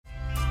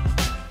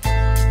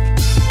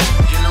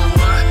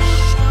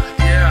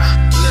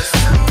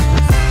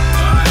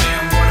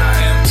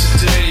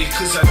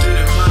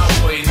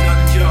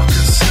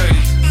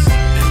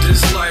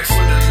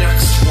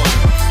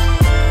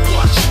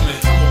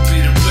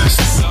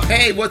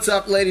Hey, what's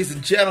up, ladies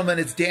and gentlemen?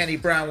 It's Danny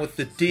Brown with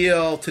The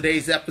Deal.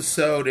 Today's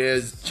episode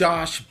is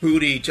Josh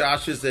Booty.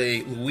 Josh is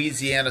a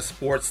Louisiana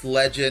sports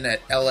legend at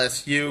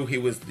LSU. He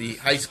was the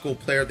high school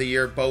player of the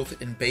year,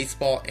 both in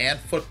baseball and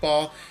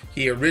football.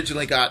 He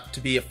originally got to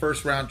be a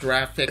first-round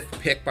draft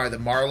pick by the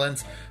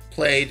Marlins,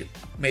 made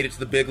it to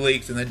the big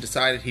leagues, and then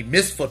decided he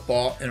missed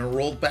football and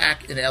enrolled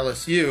back in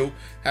LSU,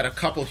 had a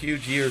couple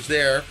huge years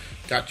there,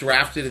 got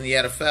drafted in the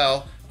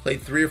NFL, played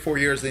 3 or 4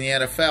 years in the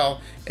NFL,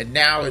 and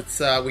now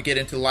we get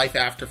into life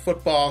after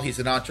football. He's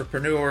an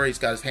entrepreneur. He's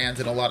got his hands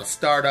in a lot of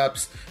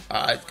startups.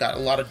 He's got a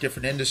lot of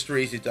different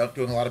industries. He's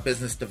doing a lot of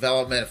business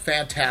development. A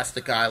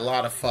fantastic guy, a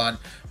lot of fun.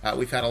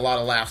 We've had a lot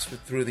of laughs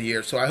through the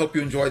years. So I hope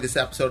you enjoyed this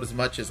episode as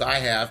much as I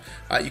have.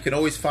 You can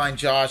always find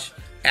Josh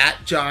at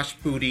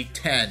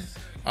JoshBooty10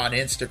 on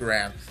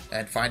Instagram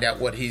and find out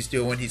what he's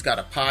doing. He's got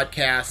a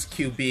podcast,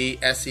 QB,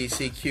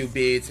 SEC QB.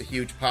 It's a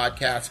huge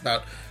podcast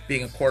about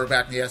being a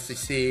quarterback in the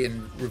SEC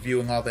and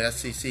reviewing all the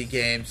SEC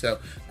games. So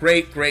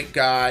great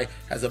guy,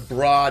 has a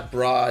broad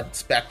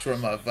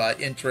spectrum of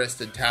interest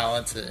and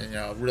talents,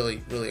 and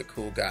really a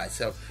cool guy.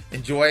 So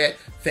enjoy it.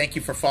 Thank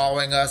you for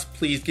following us.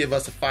 Please give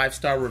us a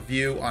 5-star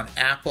review on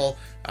Apple.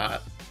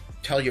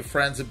 Tell your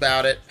friends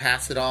about it.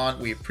 Pass it on.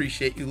 We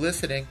appreciate you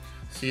listening.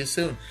 See you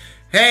soon.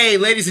 Hey,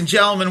 ladies and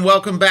gentlemen,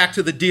 welcome back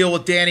to The Deal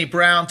with Danny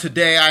Brown.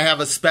 Today I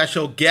have a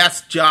special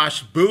guest,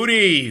 Josh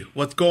Booty.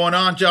 What's going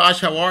on,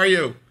 Josh? How are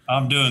you?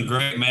 I'm doing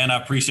great, man. I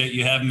appreciate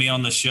you having me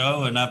on the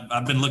show, and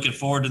I've been looking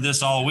forward to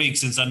this all week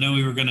since I knew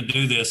we were going to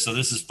do this, so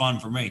this is fun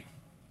for me.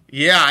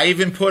 Yeah, I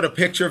even put a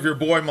picture of your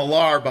boy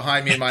Millar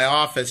behind me in my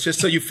office just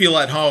so you feel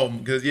at home,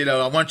 because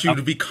I want you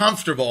to be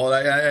comfortable.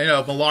 I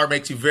know Millar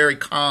makes you very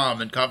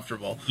calm and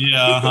comfortable.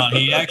 Yeah,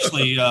 he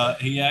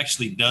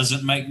actually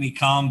doesn't make me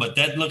calm, but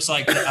that looks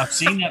like I've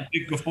seen that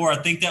pic before. I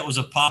think that was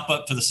a pop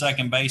up to the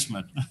second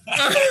baseman.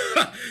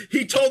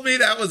 He told me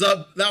that was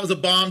a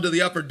bomb to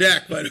the upper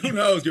deck, but who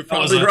knows? You're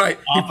probably right.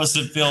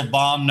 Opposite field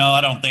bomb? No, I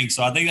don't think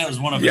so. I think that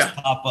was one of his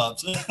pop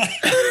ups.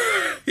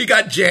 He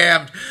got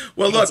jammed.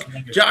 Well, look,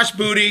 Josh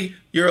Booty,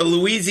 you're a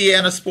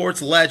Louisiana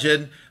sports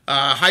legend,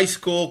 high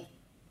school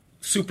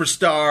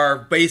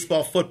superstar,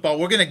 baseball, football.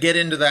 We're going to get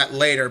into that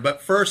later.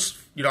 But first,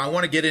 I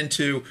want to get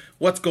into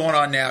what's going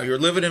on now. You're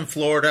living in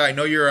Florida. I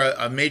know you're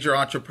a major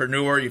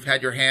entrepreneur. You've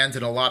had your hands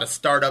in a lot of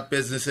startup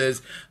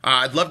businesses.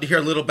 I'd love to hear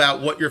a little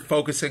about what you're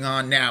focusing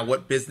on now,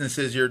 what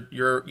businesses you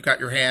got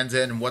your hands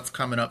in, and what's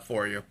coming up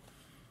for you.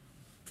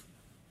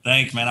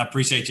 Thanks, man. I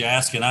appreciate you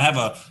asking. I have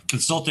a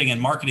consulting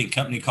and marketing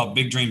company called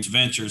Big Dreams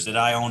Ventures that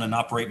I own and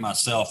operate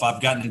myself. I've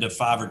gotten into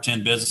 5 or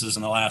 10 businesses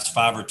in the last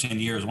 5 or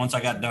 10 years. Once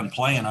I got done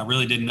playing, I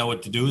really didn't know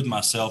what to do with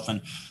myself. And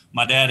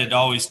my dad had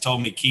always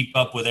told me, keep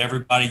up with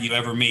everybody you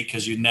ever meet,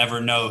 because you never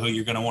know who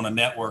you're going to want to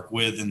network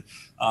with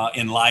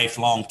in life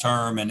long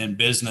term and in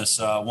business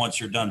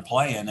once you're done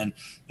playing. And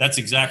that's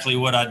exactly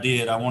what I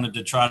did. I wanted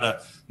to try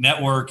to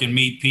network and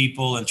meet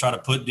people and try to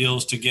put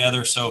deals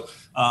together. So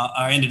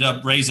I ended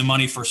up raising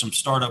money for some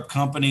startup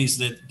companies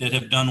that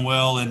have done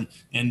well in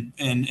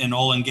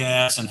oil and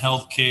gas and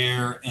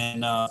healthcare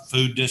and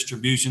food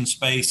distribution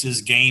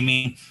spaces,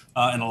 gaming,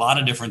 and a lot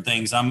of different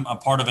things. I'm a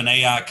part of an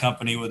AI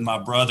company with my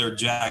brother,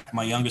 Jack,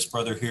 my youngest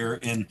brother here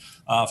in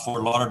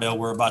Fort Lauderdale.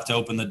 We're about to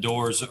open the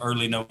doors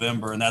early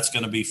November, and that's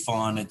going to be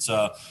fun. It's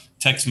a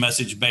text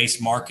message-based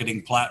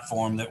marketing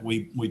platform that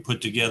we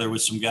put together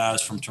with some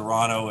guys from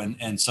Toronto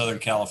and Southern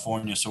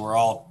California. So we're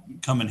all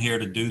coming here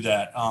to do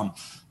that.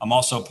 I'm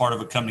also part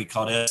of a company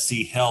called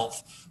SC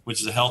Health,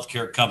 which is a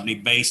healthcare company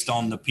based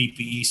on the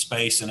PPE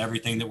space and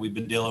everything that we've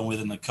been dealing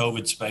with in the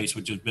COVID space,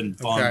 which has been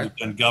fun. Okay. We've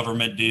done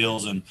government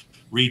deals and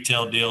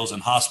retail deals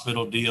and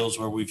hospital deals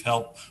where we've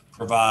helped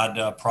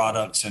provide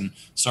products and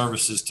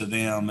services to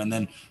them. And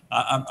then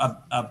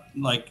I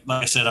like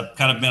I said, I've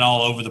kind of been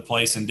all over the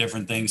place in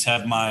different things.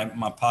 Have my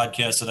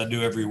podcast that I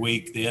do every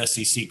week, the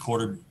SEC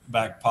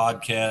Quarterback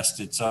Podcast.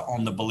 It's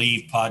on the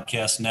Believe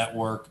Podcast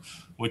Network,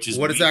 which is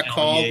what is that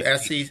called?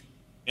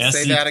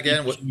 Say that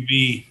again.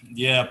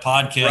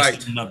 Podcast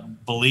right. In the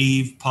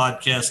Believe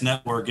Podcast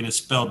Network, and it's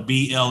spelled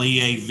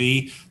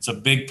BLEAV. It's a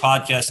big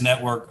podcast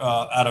network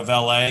out of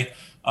LA.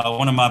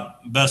 One of my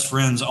best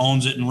friends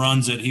owns it and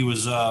runs it. He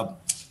was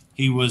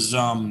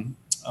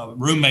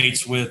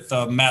roommates with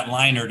Matt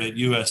Leinart at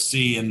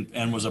USC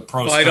and was a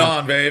pro. Fight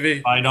on,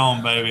 baby. Fight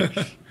on, baby.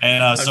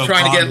 And I'm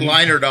trying to get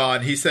Leinart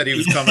on. He said he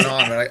was coming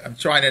on, but I'm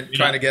trying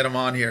to get him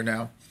on here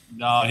now.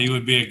 No, he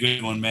would be a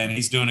good one, man.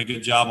 He's doing a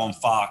good job on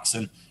Fox.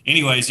 And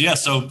anyways,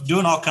 so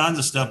doing all kinds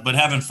of stuff, but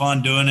having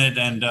fun doing it.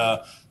 And,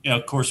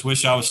 of course,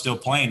 wish I was still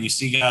playing. You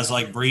see guys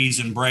like Breeze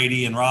and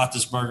Brady and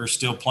Roethlisberger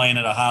still playing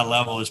at a high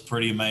level is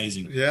pretty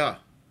amazing. Yeah.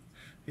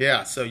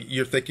 Yeah. So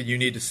you're thinking you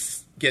need to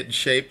get in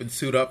shape and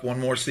suit up one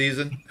more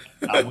season?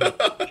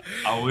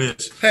 I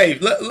wish. Hey,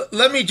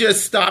 let me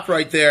just stop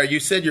right there.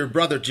 You said your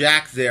brother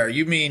Jack's there.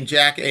 You mean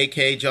Jack,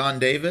 a.k.a. John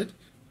David?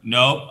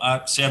 No,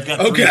 I've got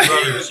 3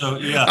 brothers, so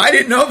yeah. I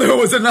didn't know there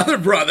was another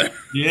brother.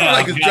 Yeah.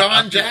 Like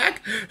John,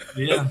 Jack?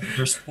 Yeah,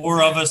 there's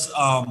 4 of us.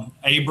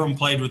 Abram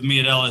played with me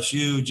at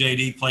LSU.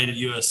 JD played at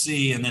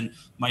USC. And then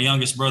my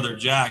youngest brother,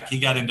 Jack, he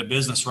got into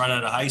business right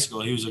out of high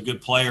school. He was a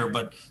good player,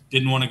 but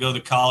didn't want to go the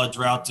college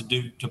route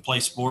to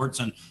play sports.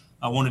 And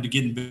I wanted to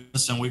get in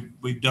business, and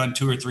we've done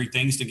 2 or 3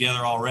 things together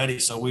already.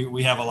 So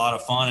we have a lot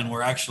of fun, and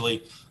we're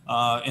actually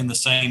in the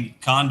same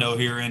condo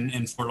here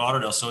in Fort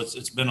Lauderdale. So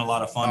it's been a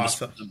lot of fun to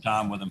spend some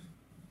time with him.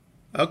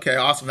 Okay,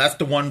 awesome. That's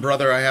the one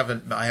brother I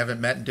haven't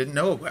met and didn't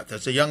know about.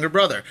 That's a younger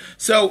brother.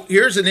 So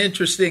here's an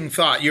interesting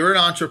thought. You're an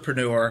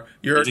entrepreneur.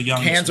 Your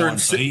hands are in.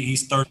 So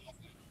he's 30.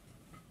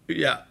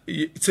 Yeah.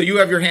 So you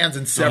have your hands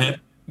in several.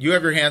 You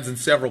have your hands in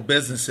several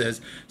businesses.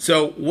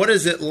 So what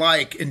is it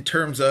like in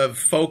terms of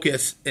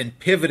focus and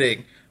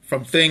pivoting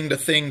from thing to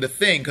thing to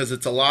thing? Because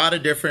it's a lot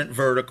of different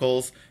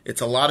verticals. It's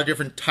a lot of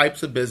different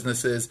types of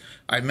businesses.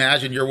 I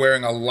imagine you're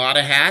wearing a lot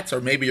of hats, or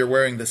maybe you're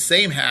wearing the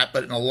same hat,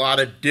 but in a lot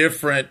of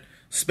different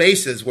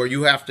spaces where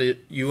you have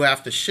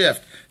to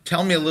shift.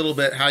 Tell me a little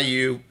bit how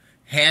you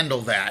handle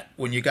that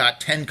when you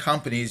got 10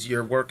 companies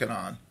you're working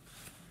on.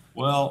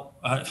 Well,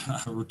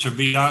 to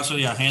be honest with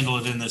you, I handle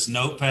it in this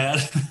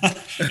notepad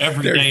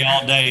every day,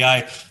 all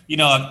day.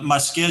 My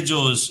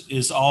schedule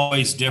is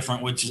always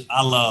different, which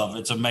I love.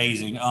 It's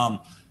amazing.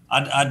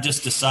 I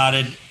just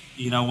decided,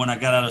 when I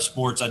got out of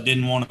sports, I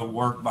didn't want to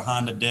work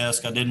behind a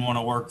desk. I didn't want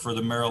to work for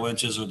the Merrill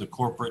Lynch's or the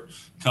corporate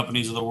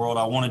companies of the world.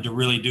 I wanted to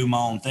really do my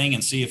own thing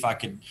and see if I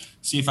could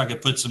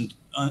put some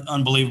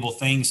unbelievable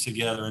things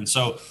together. And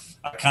so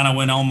I kind of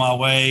went on my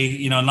way.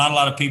 Not a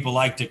lot of people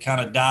like to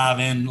kind of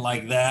dive in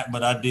like that,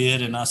 but I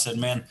did. And I said,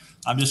 man,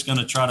 I'm just going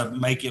to try to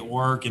make it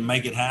work and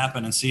make it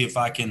happen and see if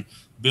I can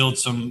build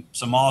some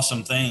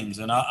awesome things.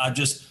 And I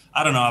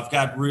don't know, I've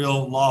got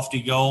real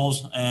lofty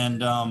goals,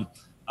 and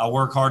I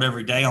work hard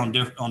every day on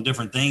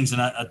different things.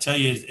 And I tell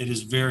you, it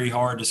is very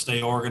hard to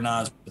stay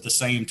organized at the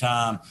same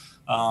time.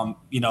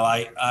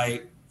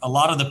 A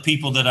lot of the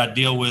people that I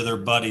deal with are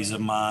buddies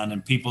of mine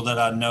and people that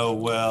I know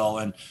well.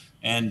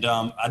 And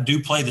I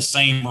do play the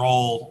same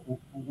role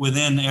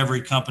within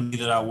every company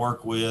that I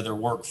work with or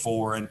work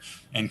for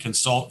and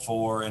consult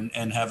for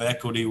and have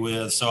equity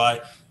with. So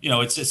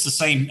it's the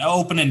same,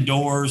 opening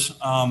doors,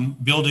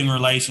 building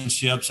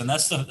relationships. And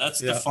that's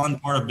the fun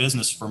part of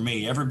business for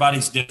me.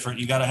 Everybody's different.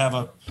 You got to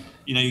have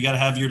you got to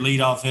have your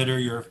leadoff hitter,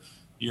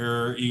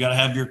 you got to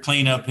have your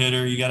cleanup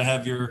hitter. You got to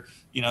have your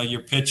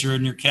pitcher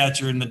and your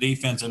catcher in the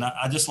defense. And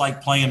I just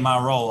like playing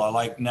my role. I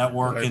like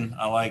networking. Right.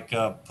 I like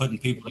putting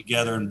people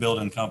together and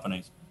building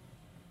companies.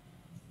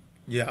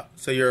 Yeah.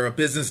 So you're a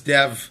business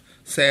dev,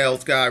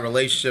 sales guy,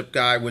 relationship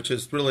guy, which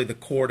is really the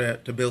core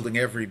to building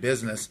every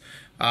business.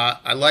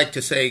 I like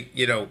to say,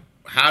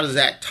 how does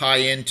that tie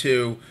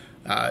into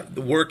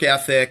the work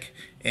ethic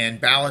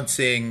and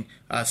balancing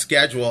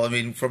schedule? I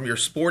mean, from your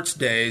sports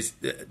days,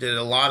 did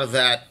a lot of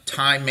that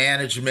time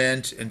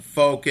management and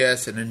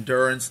focus and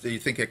endurance, do you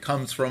think it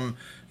comes from,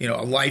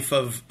 a life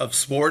of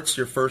sports,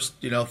 your first,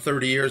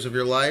 30 years of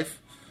your life?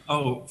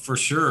 Oh, for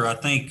sure. I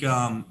think,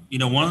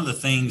 one of the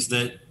things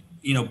that,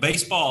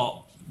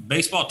 baseball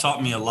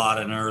taught me a lot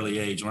at an early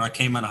age. When I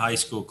came out of high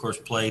school, of course,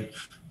 played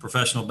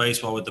professional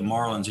baseball with the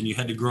Marlins, and you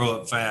had to grow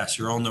up fast.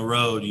 You're on the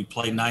road. You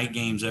play night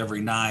games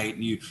every night.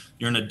 And you're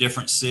in a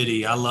different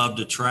city. I love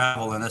to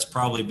travel, and that's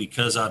probably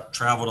because I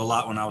traveled a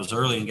lot when I was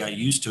early and got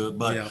used to it.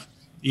 But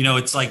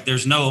it's like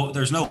there's no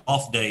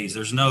off days.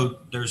 There's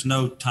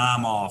no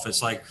time off.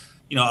 It's like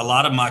a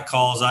lot of my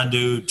calls I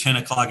do 10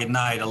 o'clock at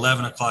night,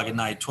 11 o'clock at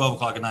night, 12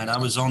 o'clock at night. I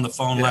was on the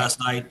phone last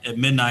night at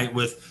midnight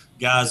with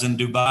guys in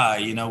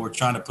Dubai. We're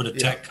trying to put a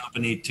tech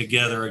company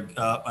together,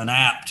 an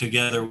app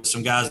together with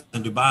some guys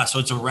in Dubai. So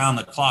it's around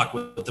the clock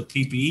with the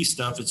PPE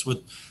stuff. It's with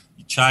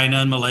China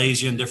and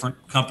Malaysia and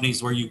different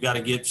companies where you've got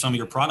to get some of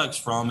your products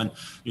from, and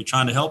you're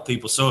trying to help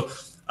people. So,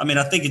 I mean,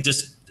 I think it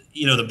just,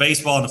 the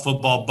baseball and the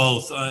football,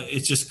 both,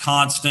 it's just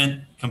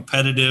constant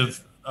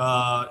competitive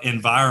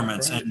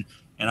environments. Right.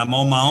 And I'm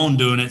on my own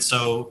doing it.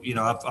 So,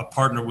 I've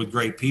partnered with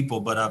great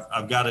people, but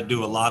I've got to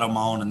do a lot on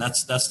my own. And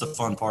that's the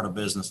fun part of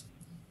business.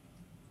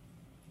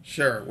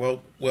 Sure.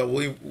 Well,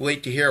 we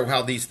wait to hear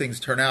how these things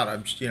turn out.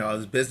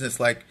 As business,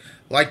 like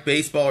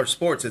baseball or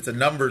sports, it's a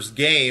numbers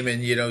game,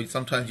 and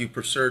sometimes you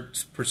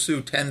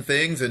pursue 10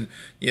 things, and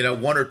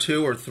 1 or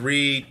 2 or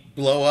 3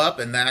 blow up,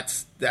 and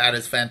that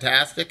is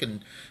fantastic,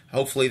 and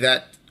hopefully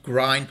that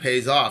grind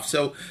pays off.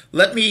 So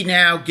let me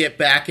now get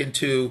back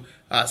into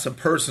some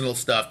personal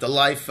stuff. The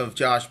life of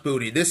Josh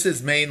Booty. This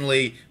has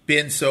mainly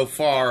been so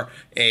far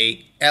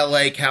a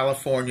L.A.,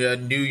 California,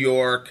 New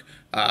York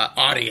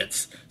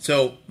audience.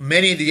 So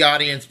many of the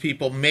audience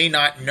people may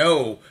not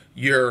know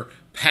your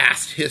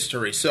past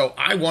history. So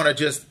I want to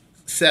just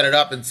set it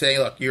up and say,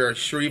 look, you're a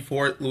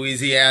Shreveport,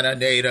 Louisiana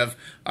native.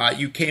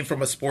 You came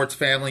from a sports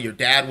family. Your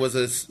dad was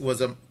a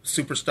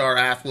superstar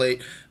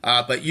athlete,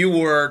 but you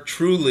were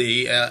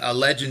truly a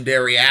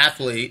legendary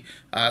athlete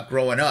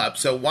growing up.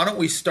 So why don't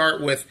we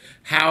start with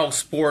how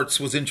sports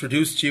was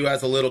introduced to you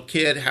as a little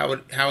kid, how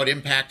it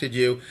impacted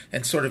you,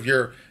 and sort of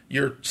your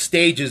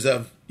stages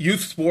of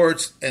youth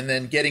sports and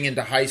then getting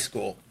into high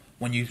school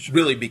when you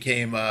really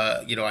became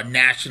a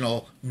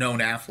national known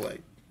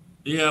athlete.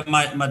 Yeah,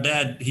 my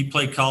dad, he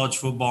played college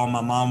football.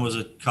 My mom was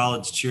a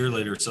college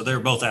cheerleader, so they were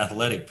both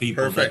athletic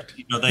people that,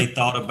 Perfect. they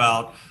thought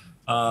about,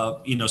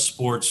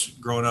 sports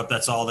growing up.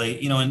 That's all they,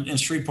 in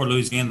Shreveport,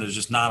 Louisiana, there's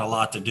just not a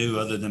lot to do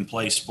other than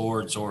play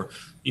sports or,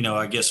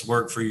 I guess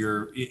work for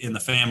in the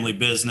family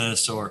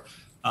business or,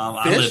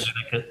 I lived Fish?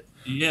 in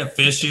yeah,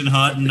 fishing,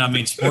 hunting. I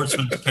mean,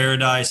 sportsman's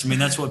paradise. I mean,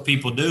 that's what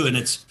people do. And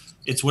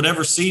it's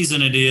whatever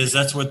season it is,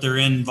 that's what they're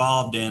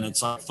involved in.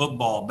 It's like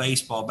football,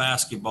 baseball,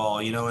 basketball,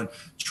 and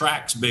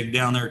track's big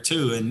down there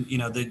too. And,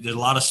 there's a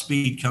lot of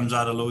speed comes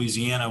out of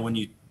Louisiana when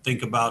you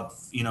think about,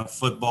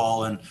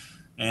 football and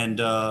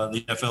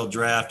the NFL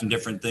draft and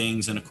different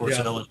things. And of course,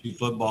 Yeah. LSU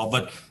football.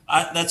 But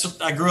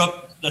I grew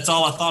up, that's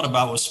all I thought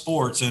about was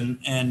sports.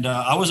 And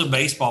I was a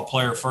baseball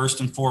player first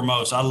and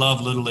foremost. I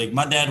love Little League.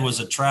 My dad was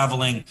a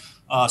traveling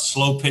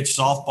slow pitch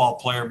softball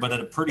player, but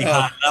at a pretty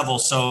high Oh, level.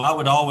 So I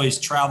would always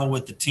travel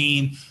with the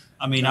team.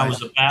 I mean, I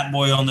was nice. a bat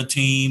boy on the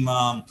team.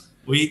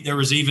 There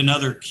was even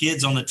other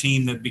kids on the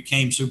team that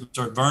became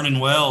superstars. Vernon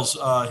Wells,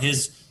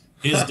 his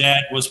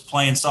dad was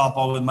playing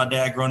softball with my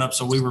dad growing up,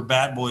 so we were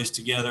bat boys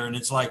together. And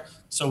it's like,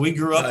 so we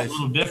grew up a Nice.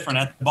 little different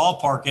at the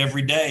ballpark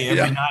every day,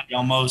 every Yeah. night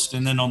almost,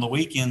 and then on the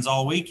weekends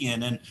all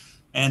weekend.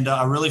 And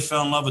I really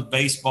fell in love with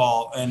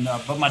baseball. And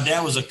but my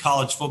dad was a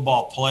college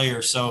football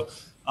player, so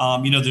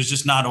there's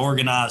just not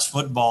organized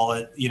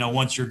football.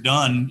 Once you're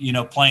done,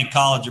 playing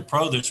college or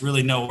pro, there's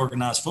really no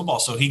organized football.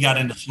 So he got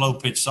into slow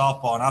pitch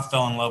softball, and I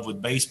fell in love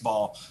with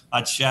baseball.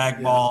 I'd shag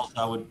Yeah. balls.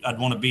 I'd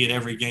want to be at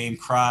every game,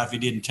 cry if he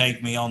didn't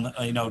take me on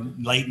the,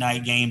 late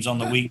night games on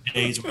the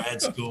weekdays when I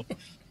had school.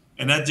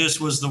 And that just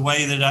was the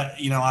way that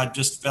I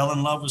just fell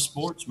in love with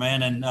sports,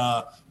 man. And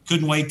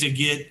couldn't wait to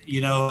get,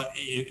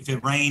 if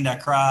it rained, I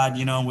cried,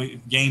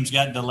 games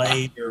got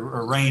delayed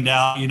or rained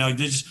out,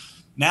 just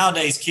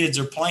nowadays kids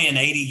are playing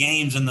 80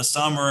 games in the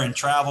summer and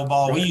travel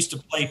ball. We Right. used to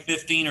play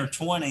 15 or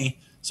 20.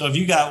 So if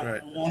you got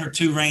Right. one or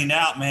two rained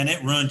out, man,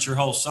 it ruins your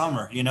whole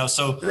summer,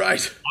 so,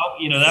 Right.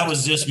 that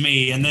was just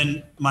me. And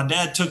then my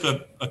dad took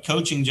a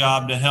coaching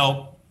job to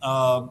help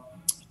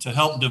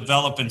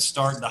develop and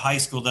start the high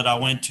school that I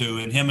went to.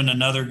 And him and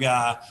another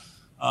guy,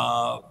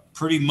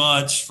 pretty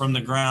much from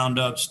the ground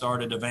up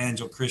started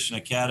Evangel Christian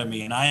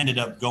Academy. And I ended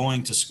up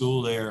going to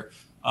school there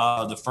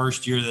the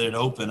first year that it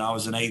opened. I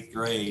was in 8th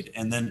grade.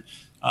 And then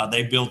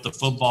they built the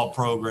football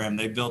program.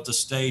 They built the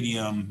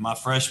stadium. My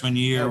freshman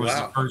year Oh, was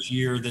the wow. first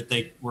year that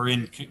they were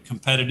in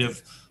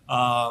competitive,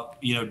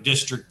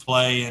 district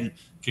play and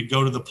could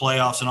go to the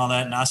playoffs and all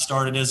that. And I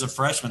started as a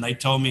freshman. They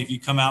told me if you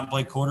come out and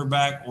play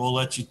quarterback, we'll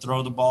let you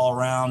throw the ball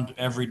around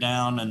every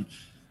down.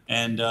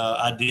 And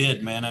I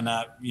did, man. And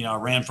I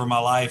ran for my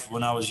life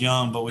when I was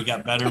young, but we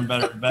got better and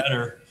better and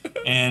better,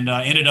 and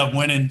ended up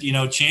winning,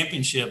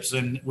 championships,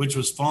 and which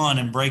was fun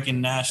and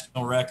breaking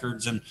national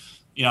records. And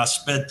I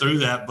sped through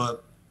that,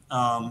 but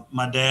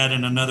my dad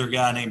and another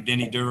guy named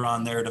Denny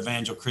Duron there at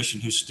Evangel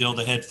Christian, who's still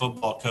the head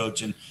football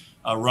coach and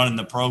running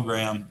the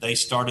program. They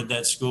started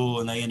that school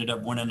and they ended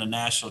up winning a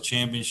national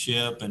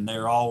championship. And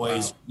they're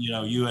always,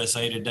 Wow.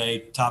 USA Today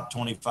top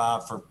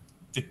 25 for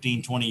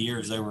 15, 20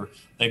 years.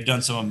 They've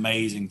done some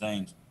amazing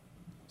things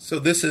So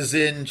this is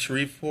in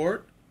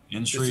Shreveport?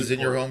 in This is in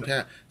your Shreveport.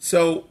 hometown.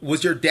 So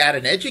was your dad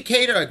an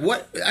educator? Like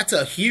what? That's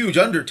a huge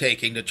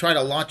undertaking to try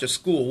to launch a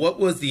school. What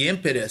was the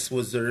impetus?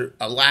 Was there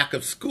a lack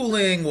of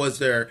schooling? Was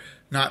there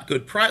not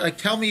good pride? Like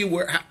tell me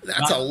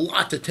that's a Not,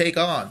 lot to take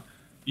on.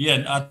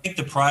 yeah, I think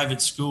the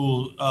private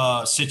school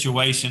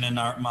situation in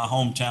my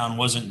hometown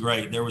wasn't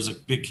great. There was a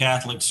big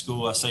Catholic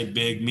school. I say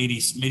big,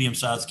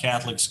 medium-sized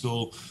Catholic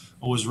school.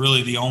 Was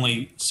really the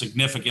only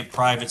significant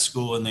private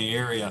school in the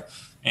area.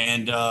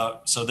 And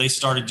so they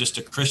started just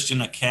a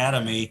Christian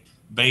academy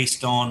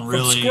based on From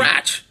really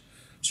scratch.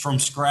 from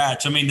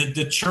scratch. I mean,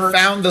 the church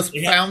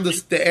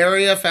The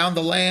area, found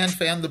the land,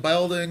 found the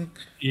building.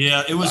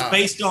 yeah, it was Wow.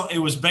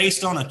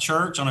 based on a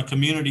church, on a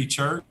community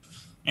church,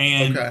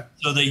 and Okay.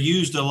 so they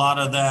used a lot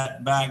of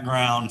that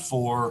background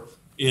for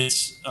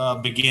its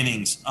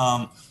beginnings.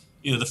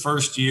 The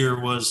first year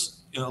was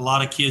a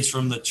lot of kids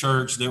from the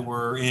church that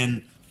were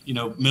in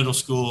middle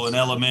school and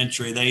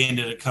elementary. They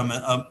ended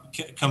up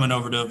coming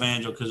over to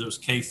Evangel because it was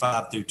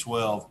K-5 through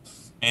 12,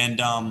 and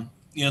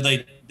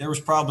there was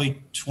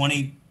probably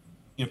 20,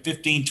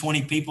 15,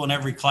 20 people in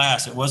every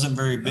class. It wasn't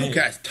very big.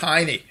 Okay.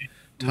 Tiny.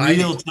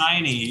 Real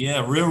tiny,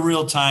 yeah,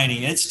 real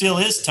tiny. It still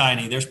is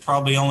tiny. There's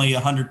probably only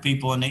 100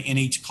 people in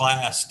each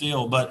class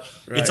still, but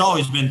it's Right.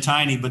 always been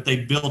tiny. But they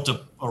built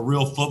a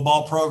real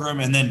football program,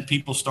 and then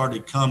people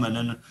started coming.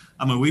 And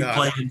I mean, we Got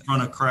played it. in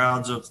front of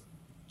crowds of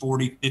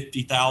 40,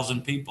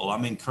 50,000 people. I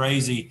mean,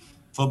 crazy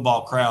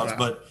football crowds. Wow.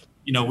 But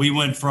we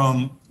went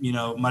from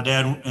my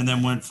dad, and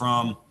then went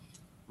from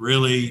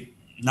really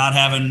not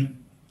having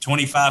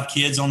 25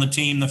 kids on the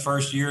team the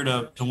first year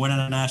to winning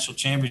a national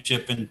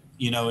championship in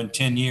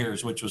 10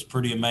 years, which was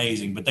pretty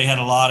amazing. But they had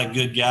a lot of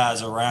good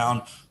guys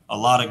around, a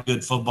lot of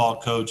good football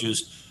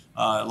coaches,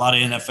 a lot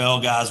of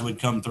NFL guys would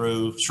come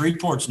through.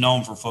 Shreveport's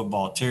known for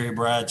football. Terry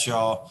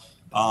Bradshaw,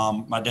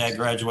 my dad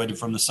graduated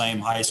from the same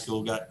high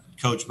school, got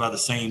coached by the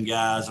same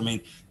guys. I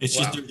mean, it's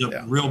just Wow. there's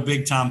a real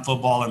big time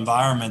football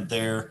environment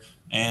there.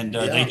 And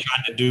they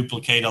tried to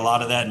duplicate a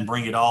lot of that and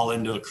bring it all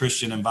into a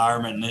Christian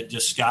environment. And it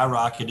just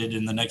skyrocketed.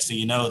 And the next thing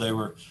you know, they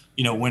were,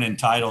 winning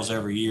titles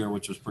every year,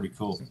 which was pretty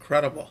cool.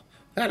 Incredible.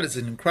 That is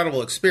an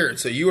incredible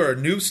experience. So you are a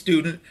new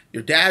student,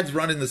 your dad's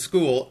running the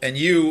school, and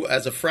you,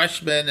 as a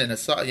freshman and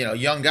a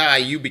young guy,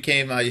 you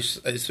became, I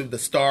assume, the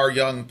star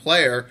young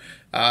player.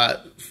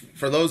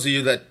 For those of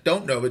you that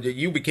don't know, but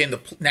you became the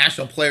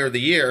National Player of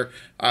the Year.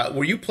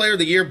 Were you Player of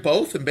the Year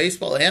both in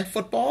baseball and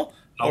football?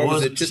 Or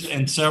was it just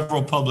in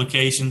several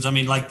publications? I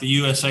mean, like the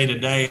USA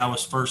Today, I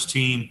was first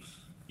team,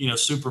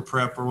 super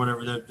prep or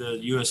whatever, the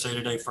USA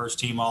Today first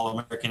team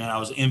All-American, and I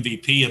was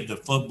MVP of the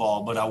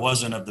football, but I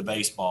wasn't of the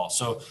baseball.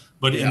 So,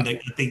 but I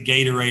think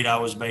Gatorade, I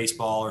was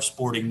baseball, or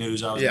Sporting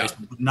News, I was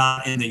baseball, but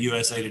not in the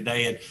USA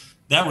Today. And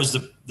that was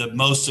the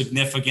most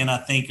significant, I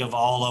think, of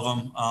all of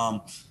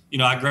them.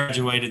 I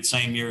graduated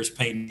same year as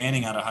Peyton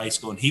Manning out of high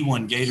school, and he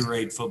won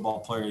Gatorade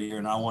Football Player of the Year,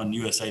 and I won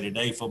USA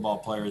Today Football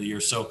Player of the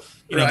Year. So,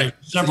 there's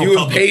several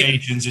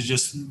publications. It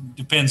just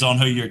depends on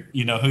who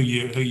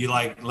you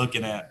like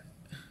looking at.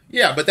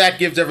 Yeah, but that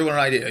gives everyone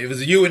an idea. It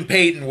was you and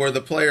Peyton were the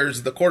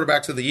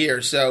quarterbacks of the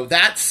year. So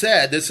that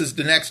said, this is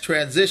the next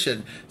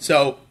transition.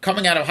 So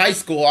coming out of high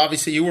school,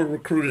 obviously you were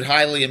recruited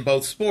highly in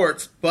both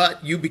sports,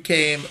 but you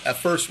became a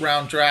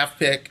first-round draft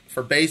pick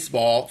for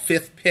baseball,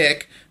 5th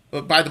pick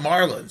by the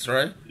Marlins,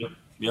 right?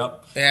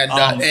 Yep.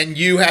 And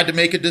you had to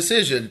make a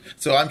decision.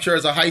 So I'm sure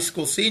as a high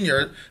school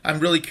senior, I'm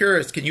really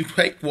curious. Can you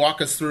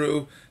walk us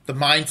through the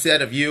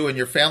mindset of you and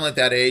your family at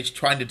that age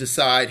trying to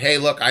decide, hey,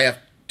 look, I have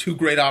 2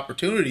 great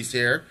opportunities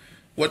here.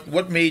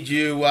 What made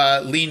you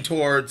lean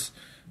towards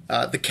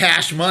the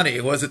cash money?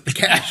 Was it the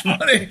cash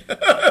money?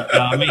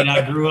 I mean,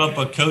 I grew up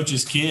a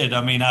coach's kid.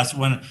 I mean,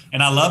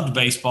 I loved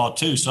baseball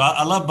too. So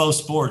I love both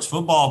sports.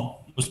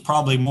 Football was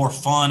probably more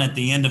fun at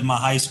the end of my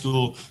high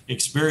school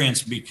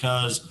experience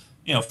because,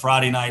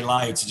 Friday Night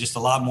Lights, just a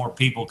lot more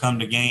people come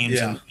to games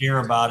and hear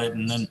about it.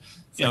 And then,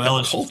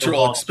 LSU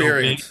cultural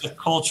experience. It's a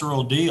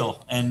cultural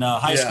deal. And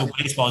high school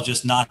baseball is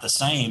just not the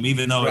same,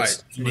 even though it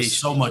was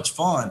so much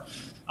fun.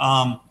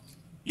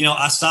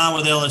 I signed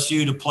with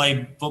LSU to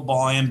play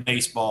football and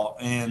baseball.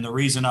 And the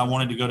reason I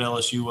wanted to go to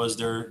LSU was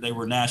they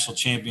were national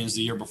champions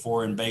the year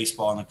before in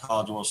baseball in the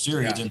College World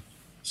Series. Yeah. And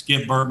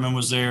Skip Bertman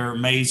was there,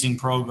 amazing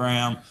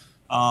program.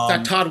 Is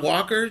that Todd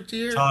Walker,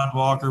 dear? Todd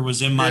Walker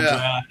was in my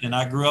draft, and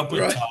I grew up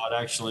with Todd,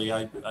 actually.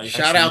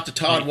 Shout out to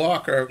Todd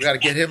Walker. We've got to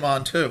get him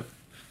on, too.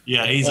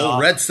 Yeah, he's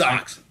old Red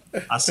Sox.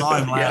 I saw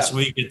him last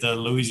week at the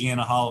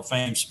Louisiana Hall of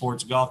Fame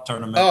sports golf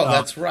tournament. Oh,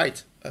 that's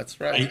right.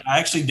 That's right. I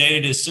actually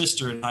dated his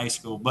sister in high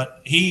school,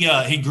 but he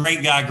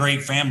great guy,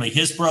 great family.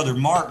 His brother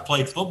Mark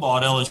played football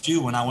at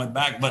LSU when I went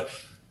back. But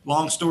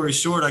long story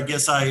short, I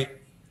guess I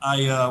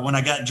when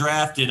I got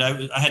drafted,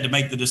 I had to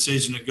make the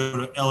decision to go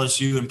to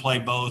LSU and play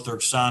both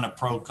or sign a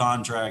pro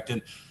contract.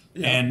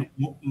 And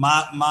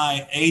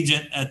my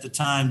agent at the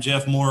time,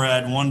 Jeff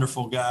Morad,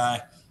 wonderful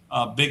guy,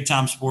 big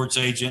time sports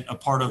agent, a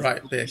part of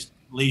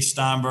Lee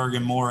Steinberg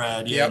and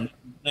Morad. Yeah,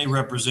 they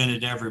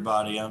represented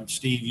everybody.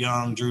 Steve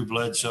Young, Drew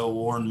Bledsoe,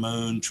 Warren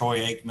Moon, Troy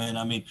Aikman.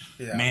 I mean,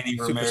 Manny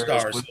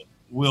Ramirez,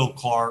 Will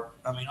Clark.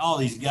 I mean, all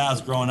these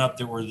guys growing up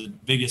that were the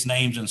biggest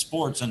names in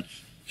sports. And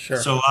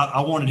so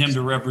I wanted him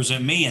to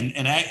represent me.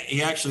 And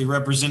he actually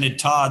represented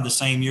Todd the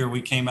same year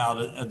we came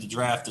out of the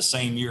draft the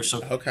same year.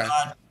 So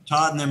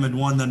Todd and them had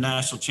won the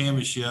national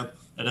championship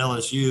at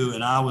LSU,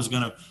 and I was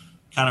going to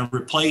kind of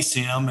replace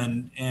him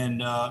and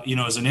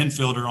as an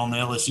infielder on the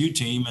LSU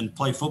team and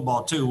play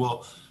football too.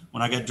 Well,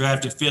 when I got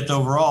drafted 5th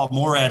overall,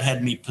 Morad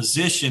had me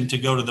positioned to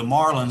go to the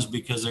Marlins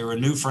because they were a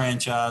new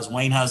franchise.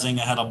 Wayne Huizinga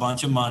had a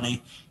bunch of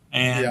money,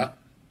 and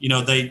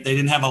they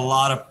didn't have a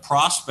lot of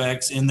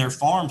prospects in their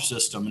farm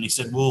system. And he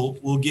said,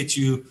 "We'll get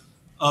you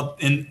up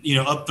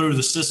up through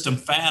the system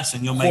fast,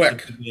 and you'll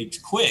make the bigs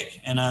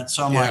quick." And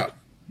so I'm like,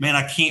 man,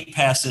 I can't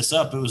pass this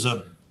up.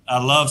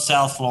 I love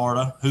South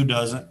Florida. Who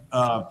doesn't?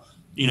 And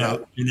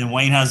then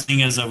Wayne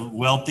Huizinga is a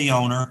wealthy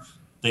owner.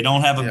 They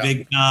don't have a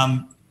big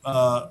time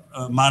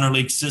minor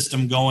league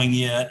system going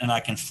yet, and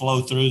I can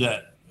flow through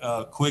that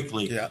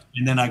quickly. Yeah.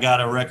 And then I got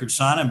a record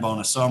signing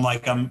bonus. So I'm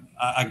like,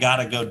 I got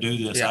to go do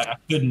this. Yeah.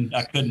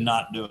 I couldn't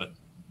not do it.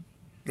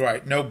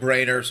 Right. No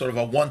brainer, sort of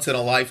a once in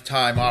a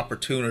lifetime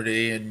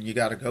opportunity, and you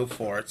got to go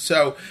for it.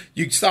 So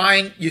you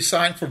sign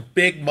for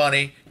big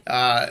money.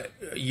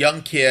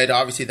 Young kid,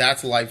 obviously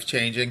that's life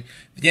changing.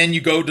 Then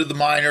you go to the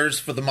minors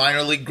for the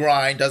minor league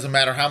grind. Doesn't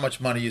matter how much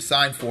money you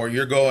sign for.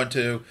 You're going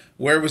to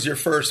where was your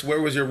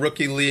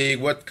rookie league?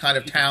 What kind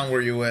of town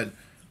were you in?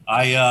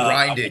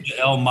 I went to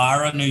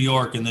Elmira, New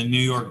York, in the New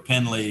York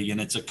Penn League, and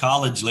it's a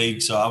college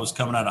league. So I was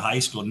coming out of high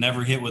school,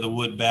 never hit with a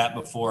wood bat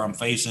before. I'm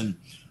facing,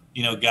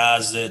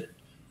 guys that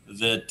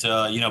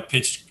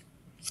pitched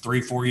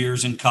 3-4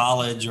 years in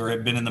college or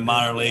had been in the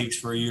minor leagues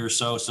for a year or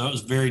so. So it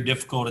was very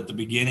difficult at the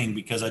beginning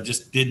because I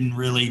just didn't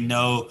really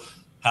know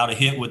how to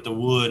hit with the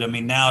wood. I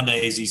mean,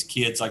 nowadays these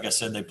kids, like I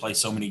said, they play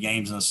so many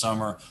games in the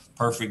summer,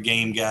 perfect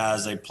game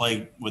guys. They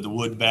play with a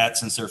wood bat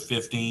since they're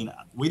 15.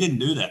 We didn't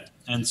do that.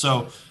 And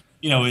so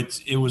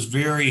it was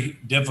very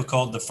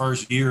difficult the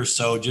first year or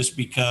so, just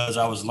because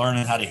I was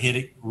learning how to hit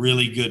it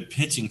really good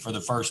pitching for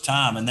the first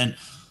time. And then,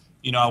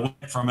 I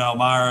went from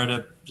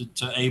Elmira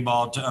to A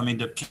ball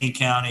to King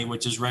County,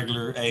 which is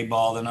regular A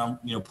ball. Then I'm,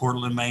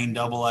 Portland, Maine,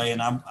 Double A,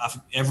 and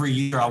every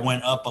year I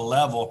went up a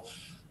level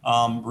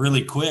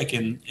really quick.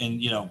 And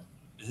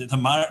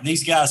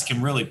these guys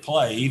can really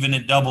play, even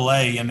at Double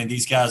A. I mean,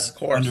 these guys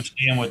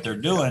understand what they're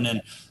doing,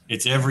 and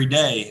it's every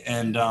day.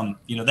 And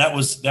that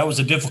was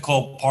a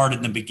difficult part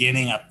in the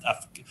beginning.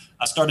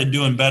 I started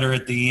doing better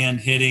at the end,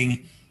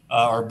 hitting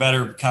or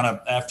better kind of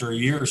after a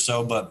year or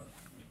so, but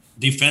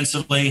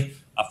defensively,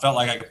 I felt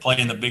like I could play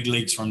in the big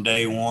leagues from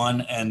day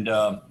one. And,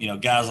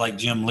 guys like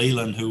Jim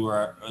Leland, who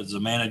was the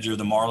manager of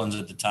the Marlins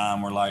at the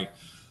time, were like,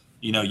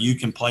 you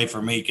can play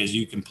for me because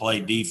you can play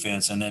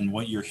defense, and then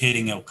what you're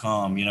hitting will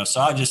come,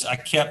 So I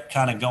kept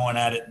kind of going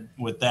at it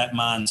with that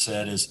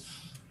mindset as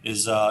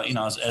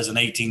an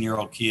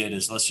 18-year-old kid,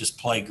 is let's just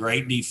play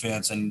great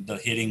defense and the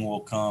hitting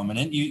will come. And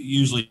it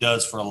usually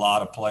does for a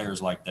lot of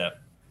players like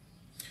that.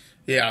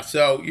 Yeah.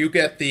 So you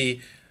get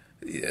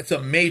it's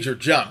a major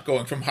jump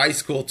going from high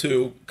school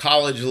to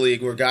college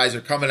league, where guys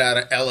are coming out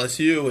of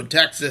LSU and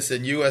Texas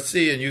and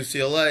USC and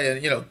UCLA,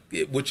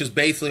 and which is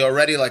basically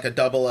already like a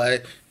Double A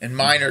and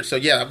minor. So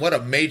yeah, what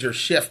a major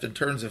shift in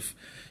terms of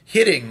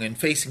hitting and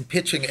facing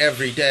pitching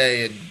every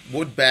day and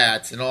wood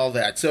bats and all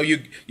that. So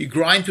you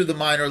grind through the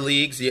minor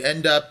leagues, you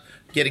end up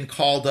getting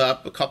called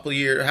up a couple of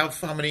years.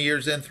 How many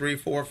years in? 3,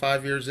 4,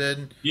 5 years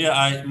in?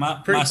 Yeah,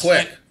 pretty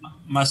quick.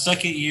 My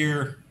second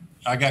year,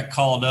 I got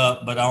called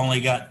up, but I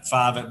only got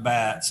 5 at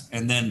bats,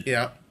 and then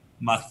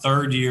my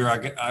third year,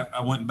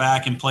 I went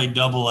back and played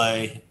Double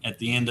A at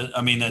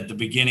the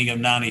beginning of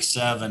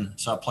 '97.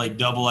 So I played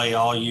Double A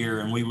all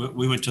year, and we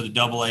went to the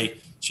Double A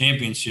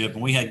championship,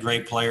 and we had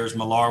great players.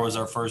 Millar was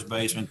our first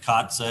baseman,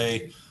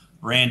 Kotze,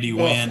 Randy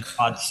Wynn,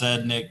 Todd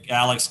Sednick,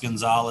 Alex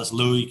Gonzalez,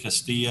 Louis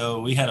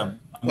Castillo. We had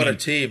a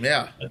team,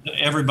 yeah.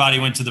 Everybody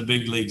went to the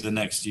big leagues the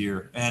next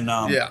year, and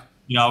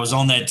I was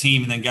on that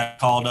team and then got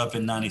called up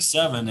in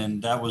 '97,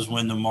 and that was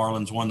when the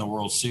Marlins won the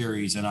World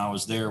Series, and I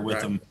was there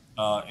with them,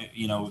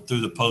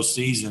 through the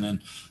postseason.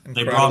 And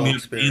they brought me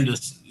up into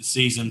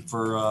season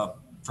for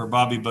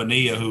Bobby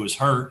Bonilla, who was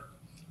hurt,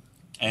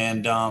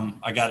 and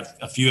I got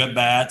a few at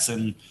bats,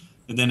 and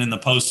then in the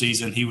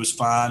postseason he was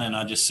fine, and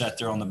I just sat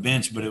there on the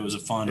bench, but it was a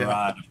fun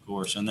ride, of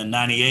course. And then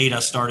 '98 I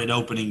started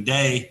opening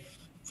day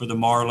for the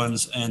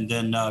Marlins, and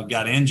then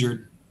got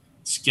injured.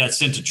 Got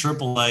sent to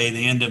AAA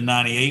the end of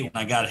 '98 when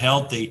I got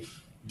healthy.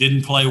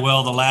 Didn't play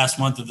well the last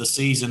month of the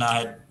season.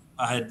 I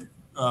had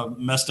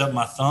messed up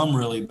my thumb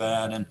really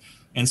bad,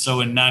 and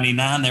so in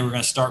 '99 they were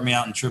going to start me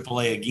out in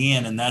AAA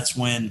again, and that's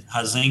when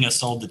Huizinga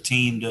sold the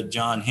team to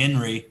John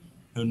Henry,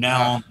 who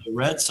now owns the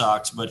Red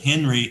Sox. But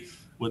Henry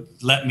would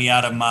let me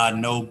out of my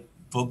no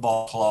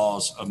football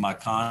clause of my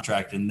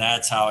contract, and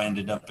that's how I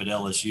ended up at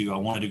LSU. I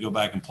wanted to go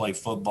back and play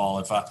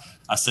football.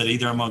 I said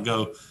either I'm going to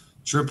go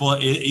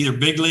either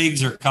big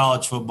leagues or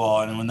college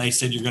football. And when they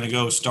said you're going to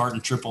go start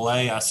in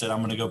AAA, I said I'm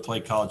going to go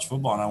play college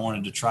football, and I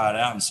wanted to try it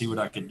out and see what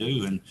I could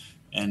do,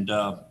 and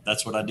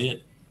that's what I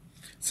did.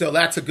 So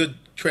that's a good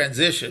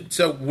transition.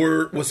 So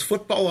was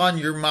football on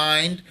your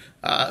mind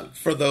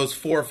for those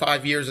 4 or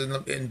 5 years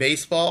in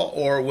baseball,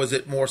 or was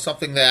it more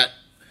something that,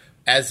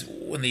 as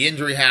when the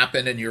injury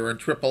happened and you're in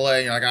AAA,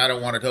 and you're like, I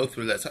don't want to go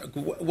through this?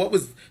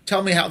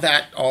 Tell me how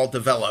that all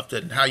developed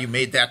and how you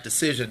made that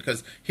decision,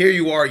 because here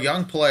you are, a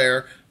young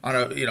player on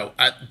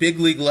at big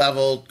league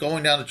level,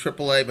 going down to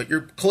AAA, but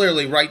you're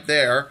clearly right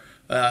there.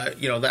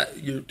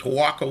 To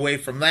walk away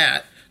from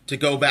that to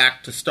go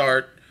back to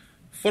start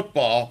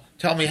football.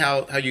 Tell me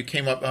how you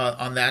came up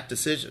on that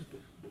decision.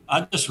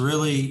 I just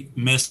really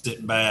missed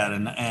it bad,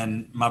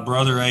 and my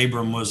brother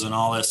Abram was an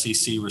All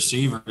SEC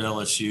receiver at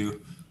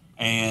LSU,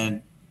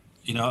 and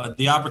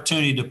the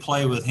opportunity to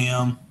play with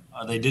him.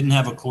 They didn't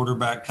have a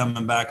quarterback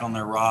coming back on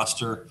their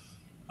roster.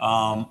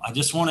 I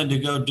just wanted to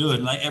go do it.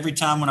 And every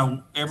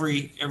time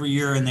every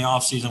year in the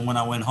off season when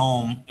I went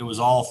home, it was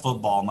all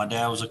football. My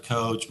dad was a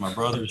coach. My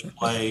brothers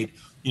played.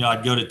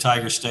 I'd go to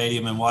Tiger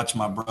Stadium and watch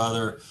my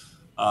brother.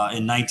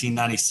 In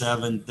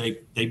 1997,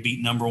 they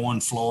beat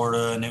 #1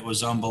 Florida, and it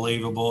was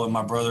unbelievable. And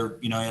my brother,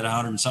 had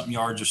 100-something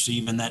yards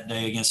receiving that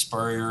day against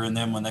Spurrier, and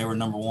then when they were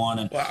 #1.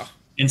 And wow.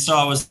 And so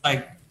I was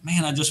like,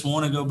 man, I just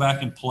want to go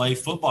back and play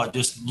football. It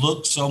just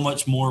looked so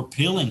much more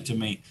appealing to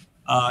me.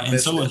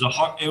 And so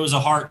it was a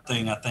heart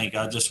thing, I think.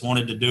 I just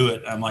wanted to do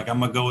it. I'm like, I'm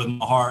going to go with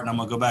my heart, and I'm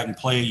going to go back and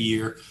play a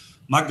year.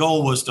 My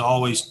goal was to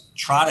always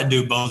try to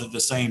do both at the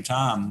same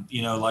time,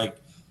 like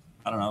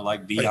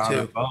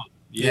Deion or both.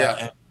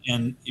 Yeah.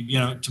 And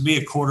to be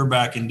a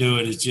quarterback and do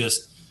it is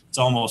just, it's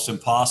almost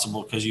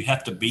impossible, because you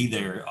have to be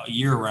there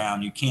year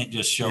round. You can't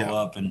just show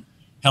up and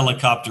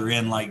helicopter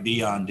in like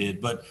Deion did.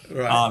 But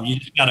you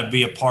just got to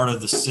be a part of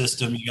the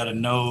system. You got to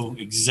know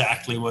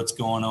exactly what's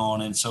going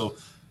on. And so,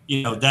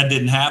 that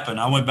didn't happen.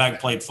 I went back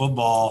and played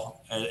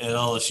football at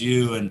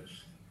LSU,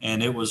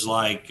 and it was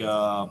like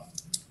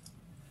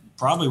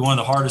probably one of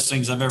the hardest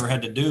things I've ever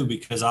had to do,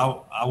 because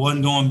I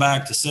wasn't going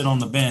back to sit on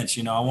the bench.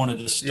 I wanted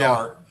to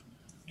start.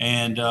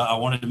 and I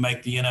wanted to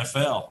make the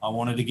NFL. I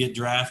wanted to get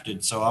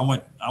drafted, so I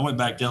went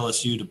back to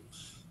LSU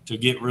to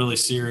get really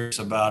serious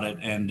about it.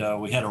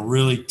 And we had a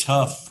really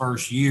tough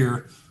first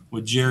year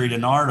with Jerry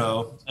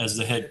DiNardo as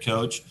the head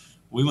coach.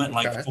 We went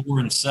like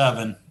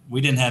 4-7.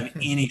 We didn't have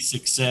any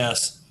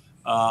success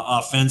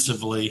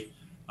offensively.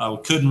 We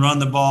couldn't run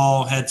the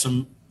ball, had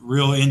some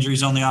real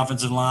injuries on the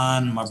offensive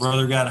line. My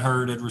brother got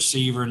hurt at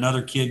receiver.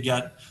 Another kid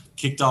got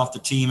kicked off the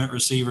team at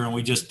receiver, and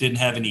we just didn't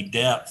have any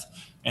depth.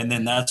 And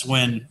then that's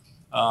when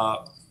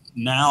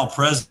now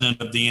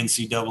president of the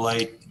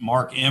NCAA,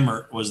 Mark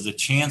Emmert, was the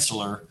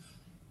chancellor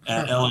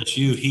at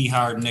LSU. He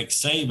hired Nick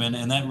Saban,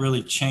 and that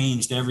really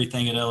changed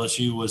everything at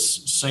LSU. Was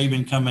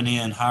Saban coming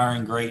in,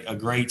 hiring a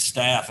great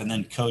staff, and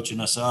then coaching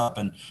us up,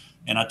 and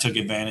I took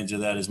advantage of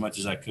that as much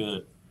as I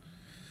could.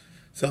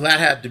 So that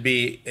had to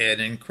be an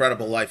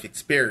incredible life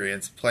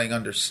experience, playing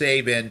under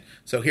Saban.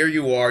 So here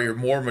you are, you're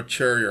more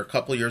mature, you're a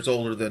couple of years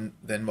older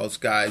than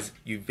most guys.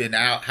 You've been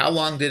out. How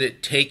long did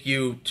it take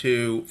you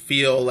to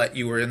feel that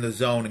you were in the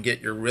zone and get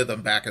your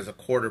rhythm back as a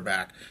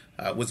quarterback?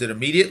 Was it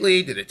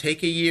immediately? Did it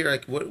take a year?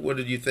 Like, what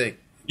did you think?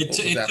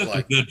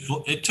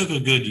 It took a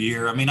good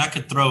year. I mean, I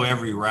could throw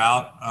every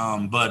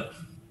route, but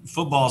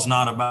football's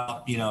not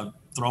about,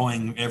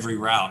 throwing every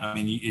route. I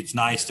mean, it's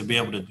nice to be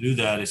able to do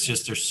that. It's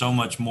just there's so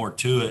much more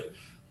to it.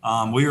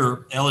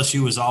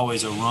 LSU was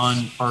always a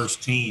run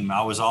first team.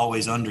 I was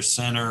always under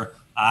center,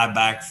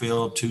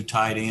 backfield, 2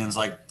 tight ends.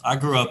 Like, I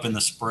grew up in the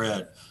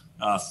spread,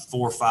 4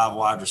 or 5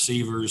 wide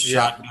receivers,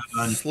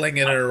 shotgun,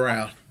 slinging it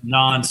around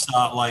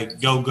nonstop,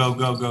 like go, go,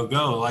 go, go,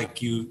 go.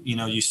 Like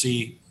you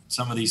see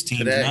some of these teams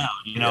today.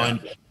 Now,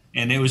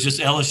 and it was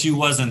just LSU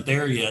wasn't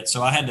there yet.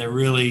 So I had to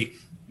really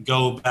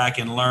go back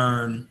and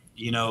learn,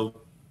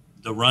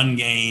 the run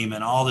game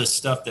and all this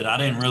stuff that I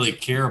didn't really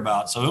care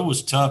about. So it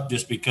was tough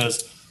just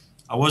because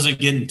I wasn't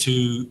getting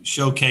to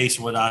showcase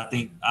what I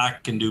think I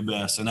can do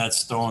best, and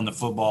that's throwing the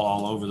football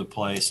all over the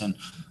place.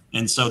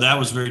 And so that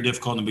was very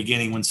difficult in the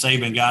beginning. When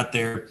Saban got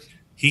there,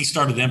 he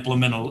started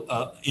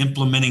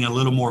implementing a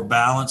little more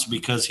balance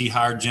because he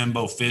hired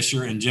Jimbo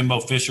Fisher, and Jimbo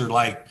Fisher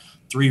liked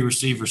 3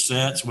 receiver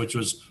sets, which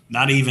was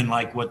not even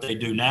like what they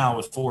do now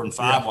with 4 and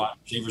 5 wide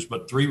receivers,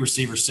 but 3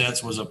 receiver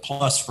sets was a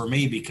plus for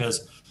me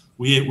because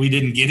we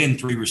didn't get in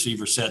 3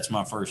 receiver sets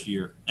my first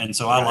year. And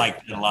so I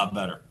liked it a lot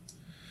better.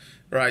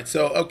 Right.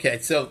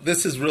 So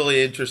this is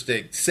really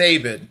interesting.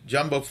 Saban,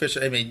 Jumbo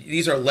Fisher, I mean,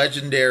 these are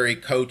legendary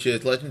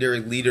coaches,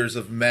 legendary leaders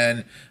of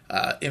men,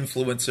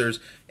 influencers.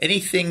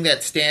 Anything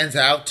that stands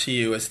out to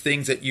you as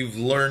things that you've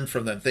learned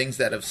from them, things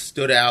that have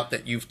stood out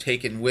that you've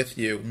taken with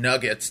you,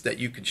 nuggets that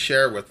you can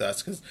share with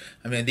us? Because,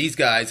 I mean, these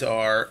guys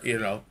are,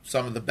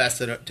 some of the best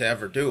to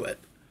ever do it.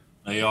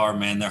 They are,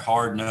 man. They're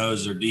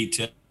hard-nosed. They're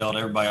detailed.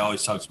 Everybody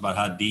always talks about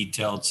how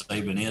detailed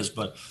Saban is,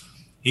 but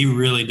he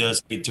really does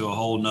get to a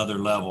whole nother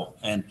level.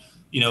 And,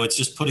 it's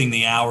just putting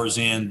the hours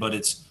in, but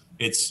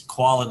it's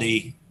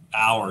quality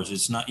hours.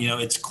 It's not,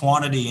 it's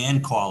quantity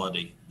and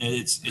quality.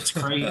 It's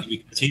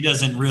crazy because he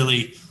doesn't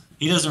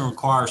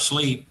require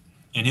sleep,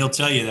 and he'll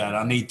tell you that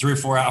I need 3 or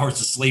 4 hours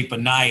of sleep a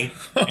night.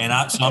 And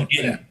I'm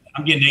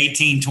getting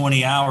 18,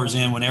 20 hours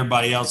in when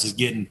everybody else is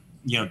getting,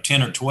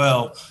 10 or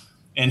 12.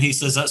 And he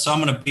says, so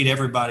I'm going to beat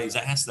everybody's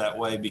ass that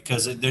way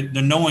because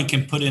no one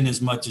can put in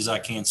as much as I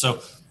can.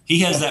 So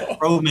he has that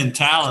pro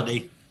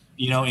mentality,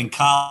 in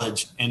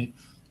college. And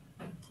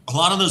a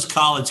lot of those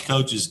college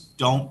coaches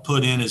don't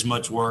put in as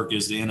much work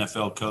as the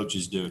NFL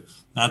coaches do.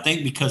 And I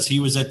think because he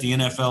was at the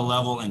NFL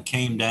level and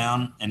came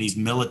down and he's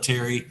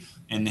military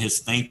in his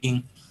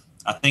thinking,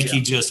 I think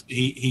he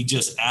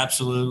just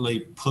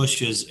absolutely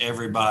pushes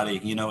everybody,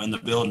 in the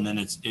building.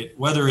 And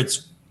whether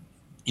it's,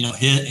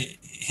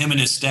 him and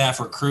his staff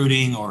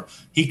recruiting, or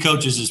he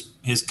coaches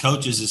his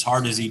coaches as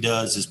hard as he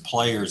does his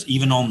players,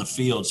 even on the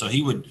field. So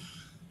he would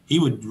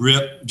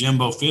rip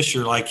Jimbo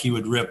Fisher like he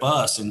would rip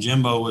us. And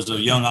Jimbo was a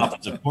young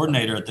offensive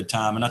coordinator at the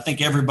time. And I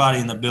think everybody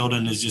in the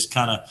building is just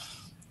kind of,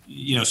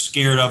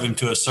 scared of him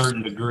to a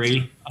certain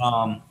degree.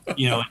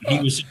 He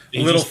was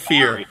a little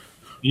fear.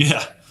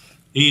 Yeah.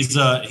 He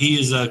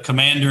is a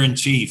commander in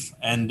chief.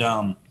 And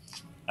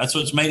that's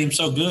what's made him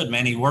so good,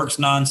 man. He works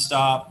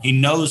nonstop. He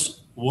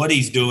knows what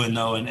he's doing,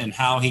 though, and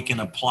how he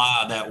can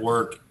apply that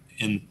work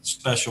in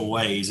special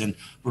ways. And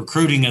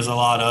recruiting is a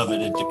lot of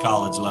it at the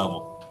college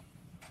level.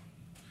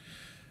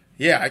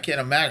 Yeah, I can't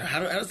imagine. How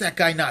does that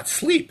guy not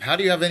sleep? How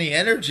do you have any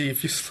energy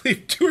if you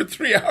sleep 2 or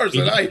 3 hours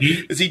a night?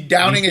 Is he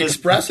downing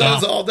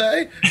espressos all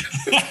day?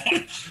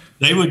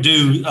 They would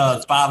do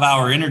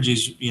 5-hour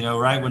energies,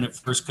 right when it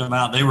first come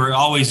out. They were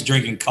always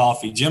drinking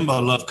coffee.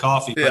 Jimbo loved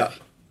coffee. But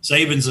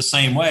Saban's the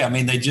same way. I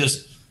mean, they're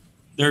just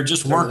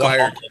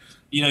workaholics.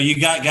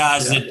 You got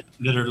guys that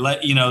are,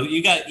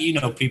 you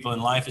got, people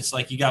in life. It's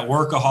like you got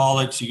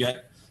workaholics.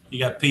 You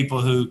got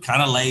people who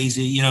kind of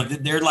lazy.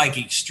 They're like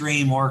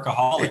extreme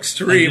workaholics.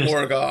 Extreme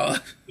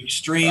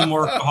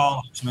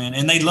workaholics, man.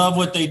 And they love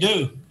what they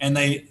do. And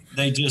they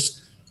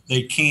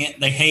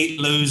hate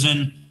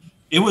losing.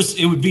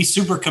 It would be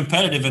super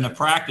competitive in a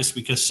practice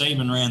because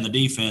Saban ran the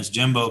defense.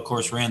 Jimbo, of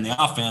course, ran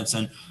the offense.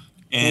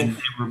 And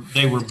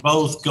they were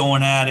both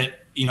going at it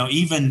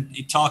even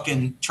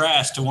talking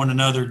trash to one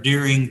another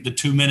during the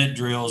 2-minute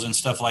drills and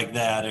stuff like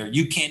that, or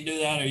you can't do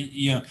that,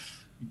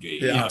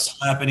 or,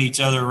 slapping each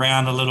other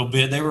around a little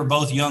bit. They were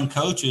both young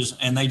coaches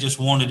and they just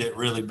wanted it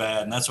really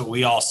bad. And that's what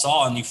we all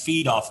saw. And you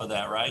feed off of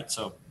that, right?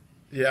 So,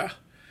 yeah,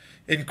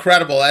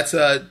 incredible. That's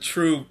a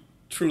true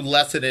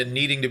lesson in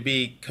needing to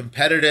be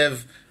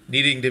competitive,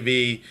 needing to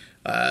be,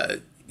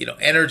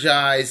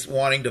 energized,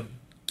 wanting to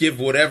give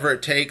whatever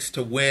it takes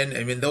to win.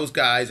 I mean, those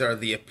guys are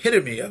the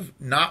epitome of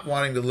not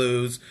wanting to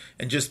lose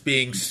and just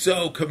being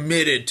so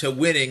committed to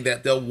winning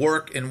that they'll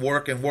work and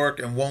work and work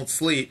and won't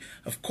sleep.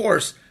 Of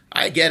course,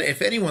 I get it.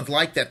 If anyone's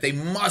like that, they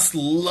must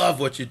love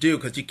what you do,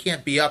 because you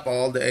can't be up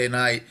all day and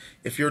night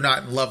if you're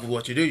not in love with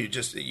what you do.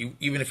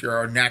 Even if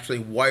you're a naturally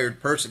wired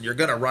person, you're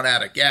going to run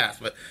out of gas.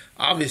 But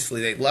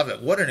obviously, they love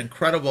it. What an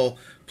incredible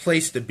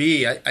place to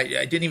be. I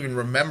didn't even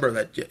remember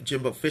that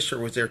Jimbo Fisher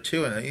was there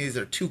too. And these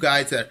are two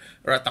guys that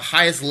are at the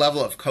highest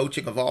level of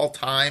coaching of all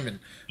time. And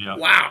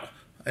wow.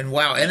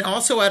 And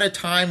also at a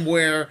time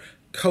where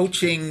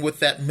coaching with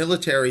that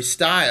military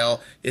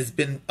style has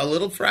been a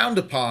little frowned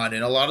upon,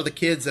 and a lot of the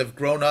kids have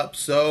grown up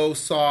so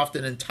soft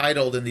and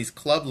entitled in these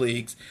club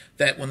leagues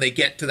that when they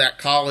get to that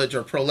college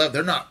or pro level,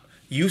 they're not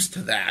used to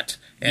that,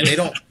 and they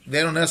don't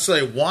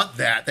necessarily want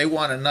that. They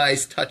want a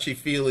nice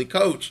touchy-feely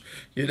coach,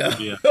 Yeah.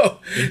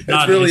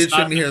 It's really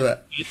interesting to hear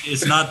that.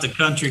 It's not the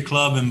country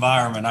club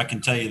environment, I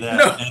can tell you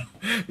that.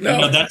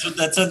 No.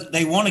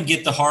 They want to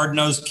get the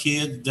hard-nosed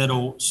kid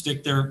that'll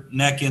stick their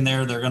neck in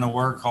there. They're going to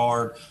work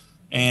hard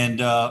and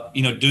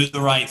do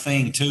the right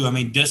thing too. I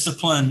mean,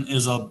 discipline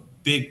is a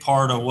big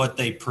part of what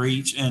they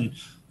preach. And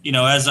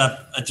as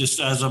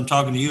I'm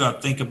talking to you, I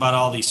think about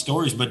all these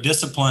stories. But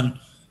discipline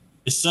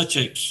is such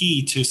a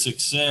key to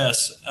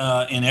success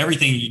in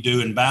everything you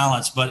do, and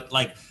balance. But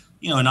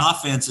in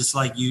offense, it's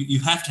like you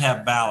have to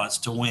have balance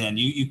to win.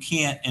 You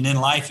can't, and in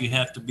life you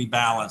have to be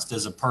balanced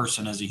as a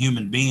person, as a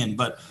human being.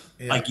 But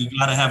you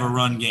got to have a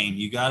run game.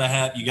 You got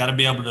to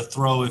be able to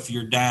throw if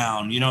you're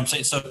down. You know what I'm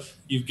saying? So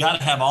you've got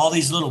to have all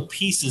these little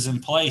pieces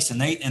in place,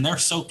 and they're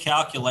so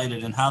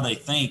calculated in how they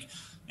think.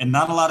 And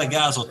not a lot of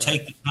guys will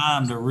take the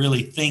time to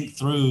really think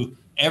through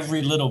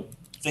every little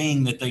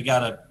thing that they got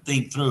to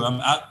think through.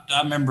 I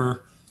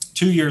remember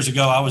 2 years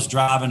ago, I was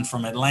driving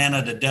from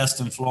Atlanta to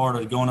Destin,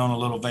 Florida, going on a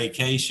little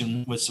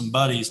vacation with some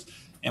buddies,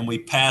 and we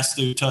passed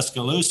through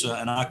Tuscaloosa,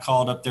 and I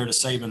called up there to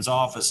Saban's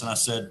office, and I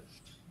said,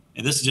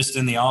 and this is just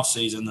in the off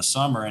season, the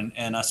summer.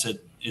 And I said,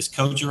 is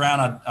Coach around?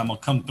 I'm going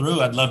to come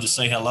through. I'd love to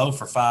say hello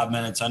for 5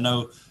 minutes. I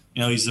know,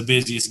 he's the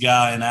busiest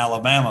guy in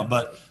Alabama,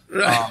 but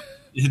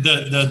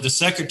the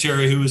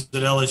secretary who was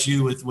at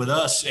LSU with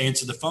us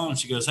answered the phone.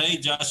 She goes, hey,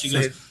 Josh, she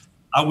goes,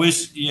 I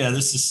wish,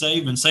 this is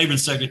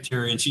Saban's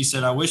secretary. And she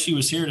said, I wish he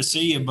was here to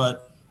see you,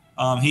 but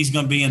he's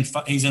going to be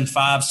he's in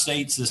 5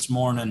 states this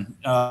morning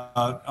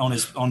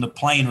on the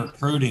plane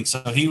recruiting. So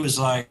he was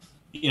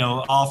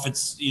off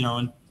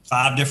in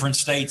 5 different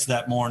states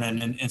that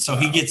morning. And so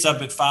he gets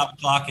up at 5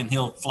 o'clock and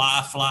he'll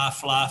fly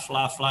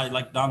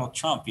like Donald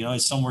Trump.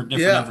 He's somewhere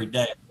different every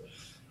day.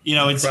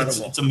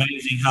 It's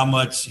amazing how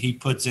much he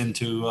puts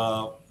into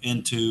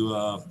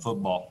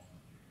football.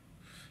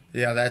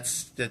 Yeah,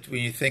 that's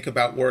when you think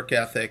about work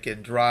ethic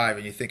and drive,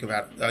 and you think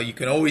about you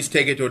can always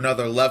take it to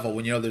another level.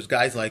 When there's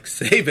guys like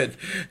Saban,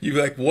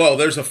 you're like, whoa,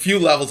 there's a few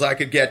levels I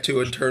could get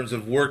to in terms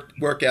of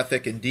work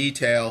ethic and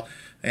detail.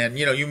 And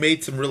you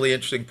made some really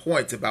interesting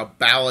points about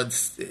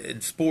balance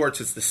in sports.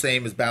 It's the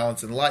same as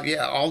balance in life.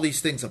 Yeah, all these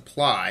things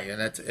apply,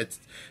 and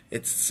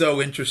it's so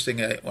interesting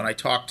when I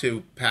talk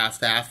to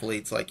past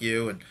athletes like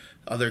you and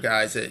other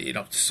guys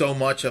that so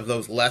much of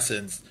those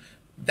lessons.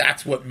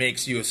 That's what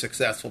makes you a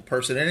successful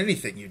person in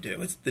anything you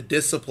do. It's the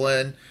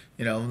discipline,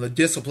 the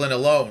discipline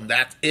alone.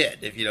 That's it.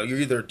 If you're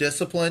either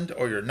disciplined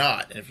or you're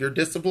not. And if you're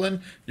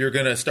disciplined, you're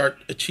going to start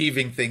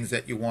achieving things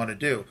that you want to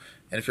do.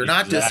 And if you're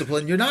not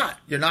disciplined, you're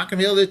not going to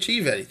be able to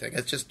achieve anything.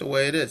 That's just the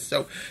way it is.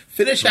 So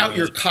finish out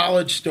your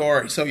college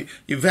story. So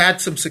you've had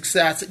some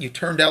success. You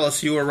turned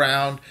LSU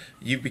around.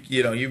 You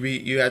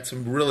had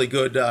some really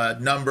good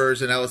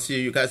numbers in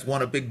LSU. You guys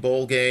won a big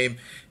bowl game.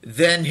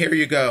 Then here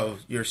you go,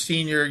 your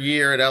senior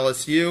year at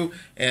LSU,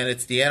 and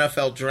it's the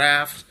NFL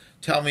draft.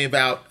 Tell me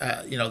about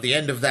the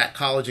end of that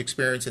college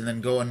experience and then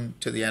going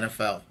to the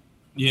NFL.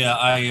 Yeah,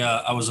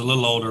 I was a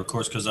little older, of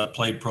course, because I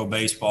played pro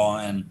baseball,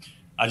 and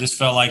I just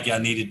felt like I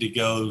needed to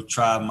go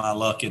try my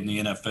luck in the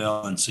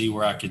NFL and see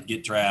where I could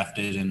get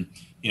drafted and,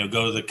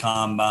 go to the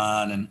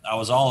combine. And I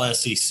was all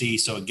SEC,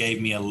 so it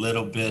gave me a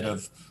little bit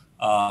of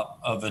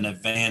an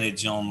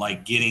advantage on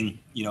getting,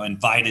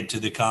 invited to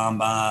the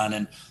combine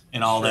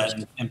and all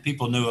that. And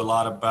people knew a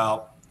lot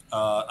about,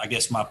 I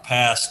guess, my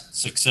past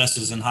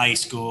successes in high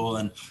school.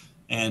 And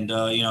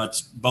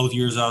it's both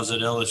years I was at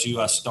LSU,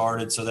 I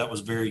started, so that was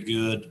very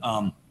good.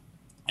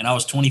 And I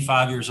was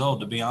 25 years old,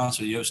 to be honest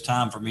with you. It was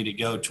time for me to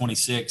go,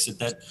 26 at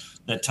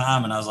that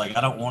time. And I was like,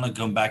 I don't want to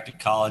come back to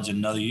college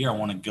another year. I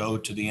want to go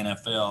to the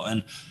NFL.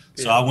 And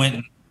so I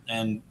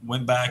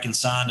went back and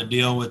signed a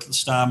deal with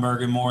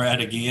Steinberg and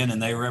Morad again,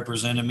 and they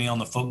represented me on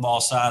the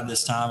football side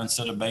this time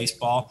instead of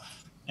baseball.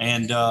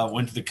 And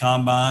went to the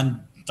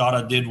combine, thought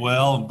I did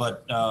well,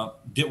 but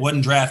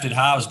wasn't drafted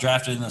high. I was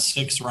drafted in the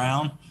 6th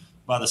round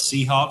by the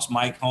Seahawks,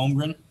 Mike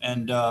Holmgren,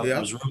 and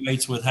was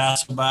roommates with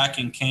Hasselbeck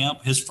in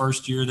camp his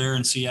first year there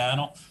in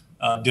Seattle.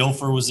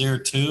 Dilfer was there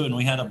too, and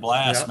we had a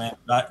blast, man.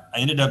 I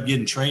ended up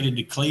getting traded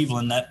to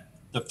Cleveland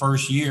the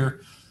first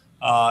year,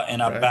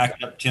 and I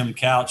backed up Tim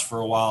Couch for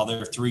a while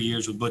there, 3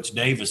 years with Butch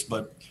Davis.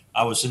 But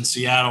I was in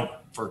Seattle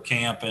for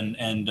camp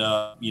and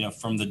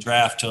from the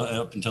draft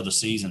up until the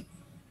season.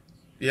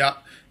 Yeah.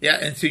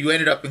 And so you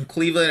ended up in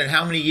Cleveland. And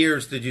how many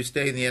years did you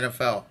stay in the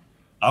NFL?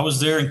 I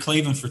was there in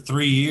Cleveland for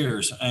 3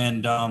 years,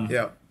 and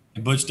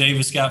Butch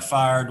Davis got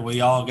fired.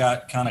 We all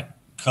got kind of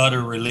cut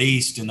or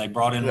released, and they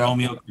brought in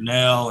Romeo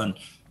Cornell, and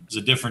it was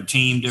a different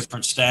team,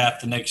 different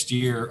staff the next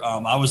year.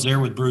 I was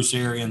there with Bruce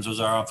Arians was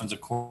our offensive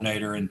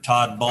coordinator, and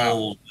Todd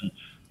Bowles and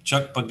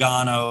Chuck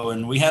Pagano,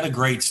 and we had a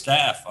great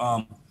staff.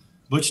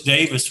 Butch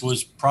Davis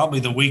was probably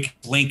the weak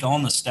link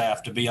on the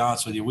staff, to be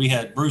honest with you. We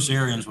had Bruce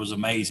Arians was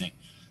amazing,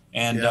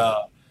 and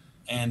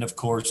of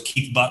course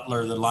Keith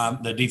Butler,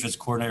 the defense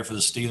coordinator for the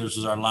Steelers,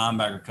 was our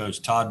linebacker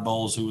coach. Todd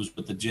Bowles, who was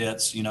with the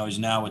Jets, he's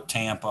now with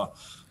Tampa.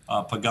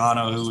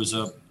 Pagano,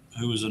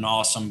 who was an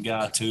awesome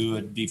guy too,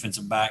 a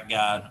defensive back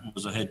guy,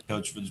 was a head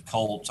coach for the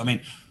Colts. I mean,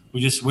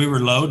 we were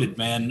loaded,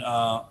 man.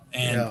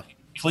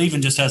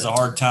 Cleveland just has a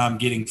hard time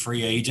getting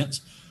free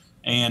agents,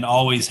 and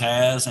always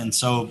has, and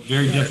so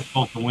very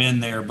difficult to win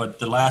there. But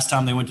the last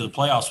time they went to the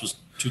playoffs was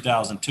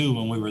 2002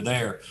 when we were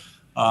there.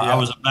 I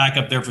was a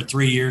backup there for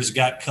 3 years,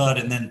 got cut,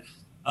 and then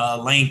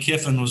Lane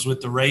Kiffin was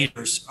with the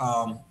Raiders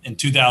in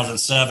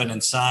 2007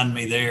 and signed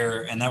me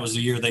there, and that was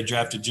the year they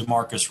drafted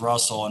Jamarcus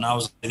Russell, and I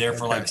was there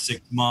for like 6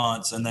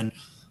 months, and then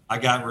I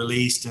got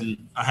released,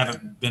 and I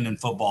haven't been in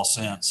football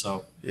since.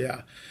 So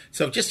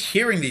so just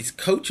hearing these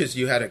coaches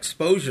you had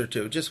exposure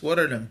to, just what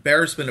an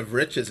embarrassment of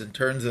riches in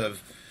terms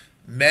of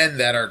men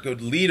that are good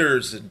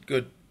leaders and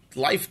good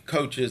life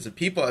coaches and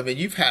people. I mean,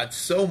 you've had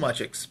so much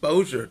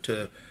exposure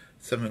to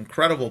some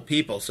incredible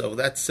people, so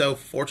that's so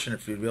fortunate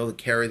for you to be able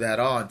to carry that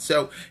on.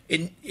 So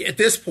at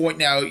this point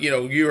now,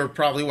 you're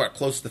probably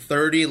close to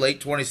 30, late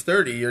 20s,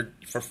 30. You're,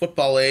 for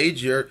football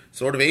age, you're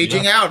sort of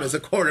aging out as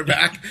a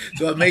quarterback,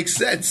 so it makes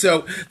sense.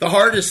 So the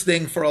hardest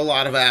thing for a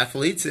lot of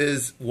athletes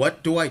is,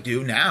 what do I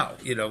do now?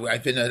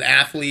 I've been an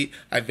athlete,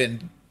 I've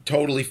been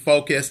totally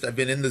focused, I've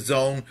been in the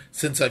zone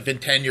since I've been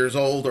 10 years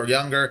old or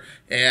younger,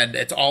 and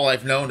it's all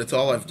I've known, it's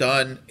all I've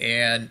done.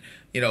 And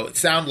it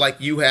sounded like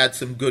you had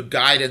some good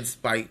guidance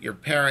by your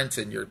parents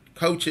and your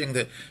coaching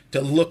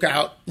to look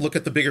at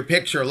the bigger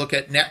picture, look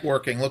at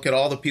networking, look at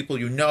all the people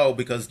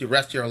because the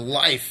rest of your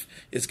life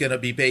is going to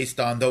be based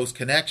on those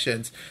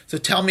connections. So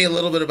tell me a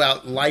little bit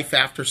about life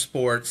after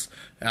sports,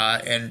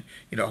 and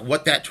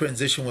what that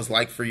transition was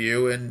like for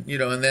you, and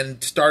and then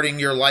starting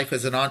your life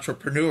as an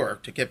entrepreneur,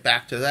 to get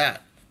back to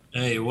that.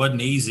 Hey, it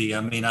wasn't easy.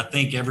 I mean, I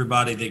think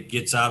everybody that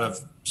gets out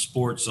of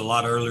sports a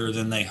lot earlier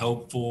than they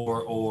hoped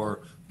for,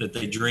 or that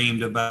they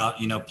dreamed about,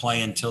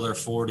 playing till they're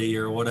 40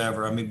 or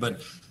whatever. I mean, but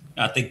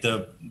I think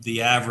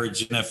the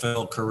average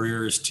NFL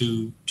career is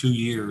two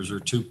years, or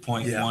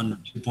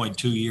 2.1 to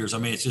 2.2 years. I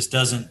mean, it just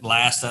doesn't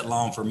last that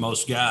long for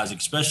most guys,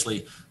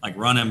 especially like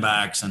running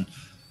backs and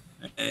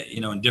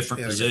in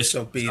different positions.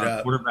 So beat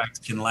up.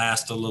 Quarterbacks can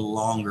last a little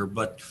longer,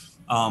 but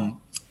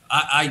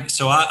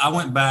I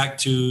went back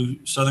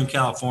to Southern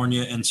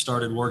California and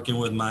started working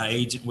with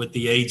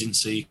the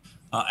agency,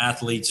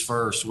 Athletes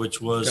First, which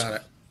was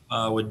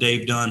with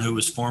Dave Dunn, who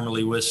was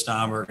formerly with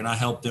Steinberg, and I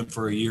helped them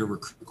for a year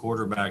recruit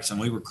quarterbacks, and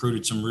we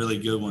recruited some really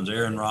good ones.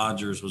 Aaron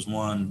Rodgers was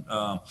one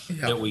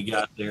that we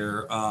got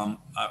there.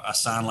 I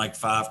signed like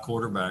 5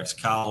 quarterbacks: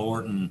 Kyle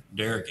Orton,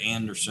 Derek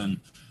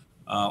Anderson,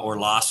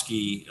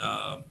 Orlowski,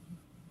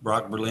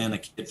 Brock Berlin, a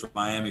kid from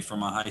Miami from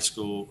my high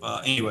school.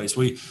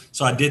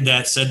 So I did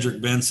that.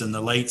 Cedric Benson,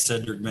 the late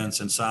Cedric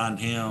Benson, signed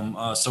him.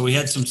 So we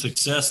had some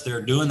success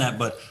there doing that,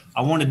 but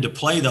I wanted to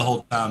play the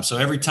whole time. So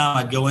every time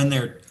I'd go in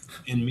there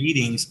in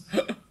meetings,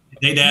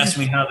 they'd ask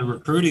me how the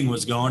recruiting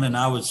was going, and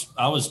I was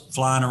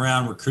flying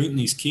around recruiting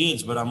these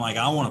kids, but I'm like,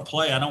 I want to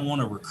play, I don't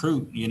want to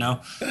recruit,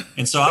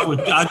 And so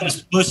I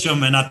just push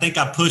them, and I think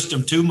I pushed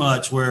them too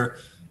much where,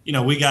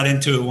 we got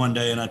into it one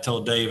day, and I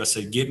told Dave, I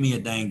said, get me a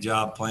dang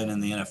job playing in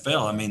the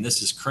NFL. I mean,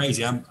 this is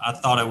crazy. I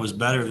thought I was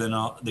better than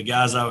all the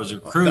guys I was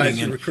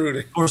recruiting.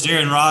 Of course,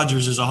 Aaron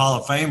Rodgers is a Hall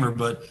of Famer,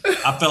 but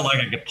I felt like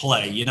I could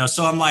play,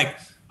 So I'm like,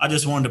 I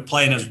just wanted to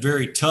play, and it was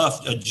very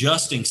tough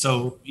adjusting.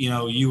 So,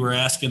 you were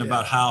asking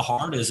about how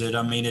hard is it?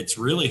 I mean, it's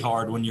really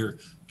hard when you're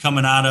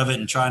coming out of it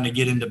and trying to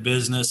get into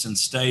business and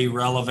stay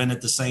relevant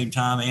at the same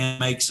time and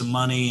make some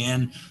money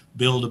and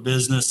build a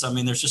business. I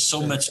mean, there's just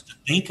so much to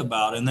think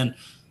about. And then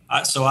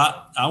I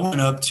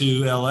went up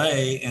to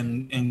LA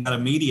and got a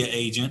media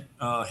agent,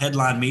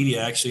 Headline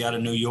Media, actually out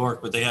of New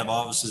York, but they have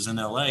offices in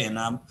LA.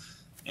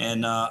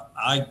 And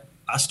I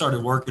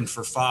started working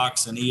for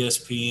Fox and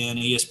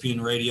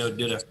ESPN Radio,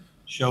 did a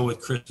show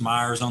with Chris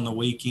Myers on the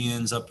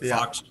weekends up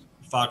at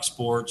Fox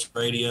Sports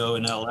Radio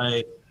in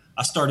LA.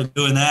 I started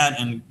doing that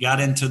and got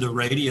into the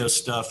radio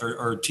stuff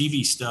or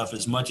TV stuff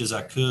as much as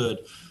I could.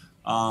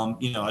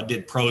 I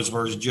did Pros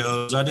versus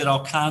Joes. I did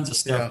all kinds of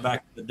stuff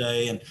back in the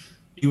day. And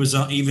he was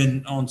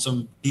even on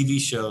some TV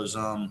shows,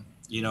 on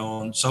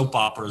soap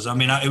operas. I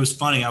mean, it was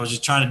funny. I was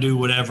just trying to do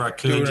whatever I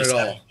could, just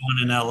have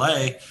fun in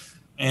LA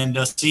and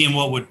seeing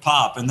what would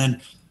pop. And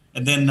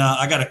then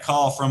I got a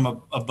call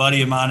from a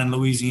buddy of mine in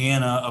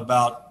Louisiana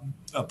about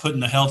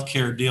putting a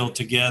healthcare deal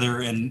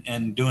together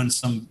and doing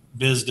some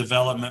biz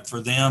development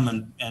for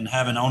them and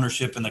having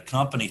ownership in the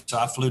company. So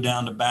I flew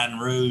down to Baton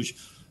Rouge,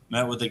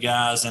 met with the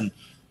guys, and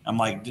I'm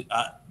like,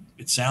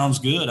 it sounds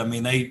good. I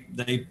mean,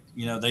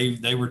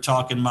 they were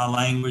talking my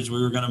language.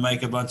 We were going to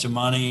make a bunch of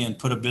money and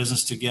put a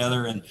business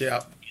together. And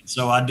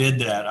so I did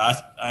that.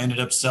 I ended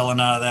up selling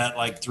out of that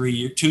like 2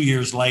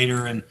 years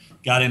later and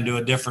got into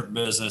a different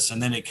business.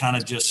 And then it kind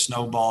of just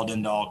snowballed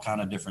into all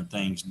kind of different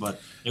things. But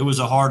it was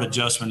a hard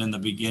adjustment in the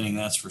beginning,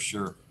 that's for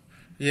sure.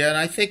 Yeah, and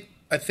I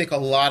think a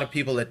lot of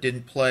people that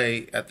didn't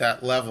play at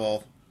that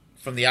level,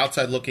 from the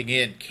outside looking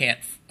in, can't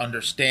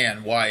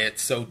understand why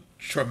it's so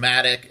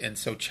traumatic and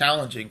so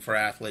challenging for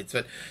athletes.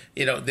 But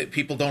that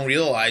people don't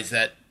realize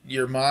that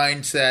your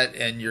mindset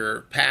and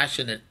your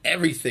passion and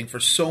everything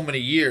for so many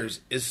years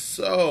is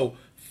so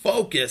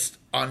focused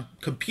on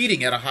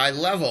competing at a high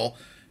level.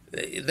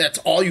 That's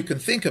all you can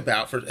think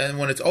about. And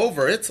when it's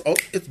over, it's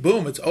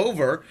boom, it's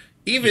over.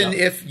 Even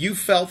if you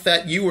felt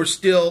that you were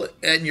still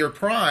in your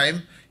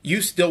prime,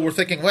 you still were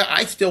thinking, well,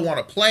 I still want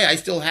to play. I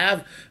still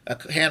have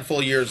a handful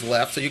of years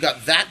left. So you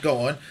got that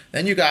going.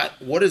 Then you got,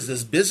 what is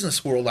this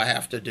business world I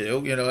have to do?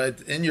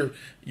 And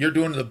you're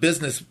doing the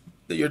business,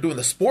 you're doing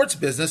the sports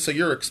business. So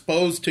you're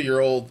exposed to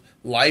your old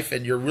life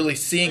and you're really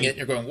seeing it. And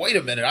you're going, wait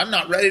a minute, I'm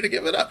not ready to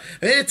give it up.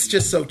 And it's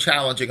just so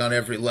challenging on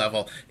every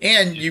level.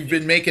 And you've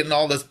been making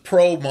all this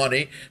pro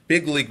money,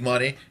 big league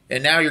money.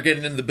 And now you're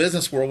getting into the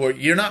business world where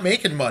you're not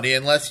making money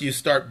unless you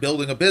start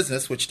building a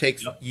business, which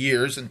takes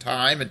years and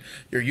time. And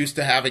you're used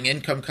to having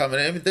income coming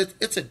in.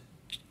 It's a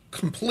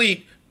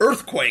complete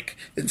earthquake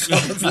in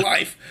someone's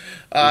life.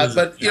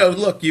 But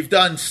look, you've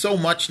done so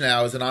much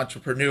now as an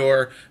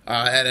entrepreneur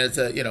and as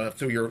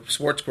through your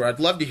sports career. I'd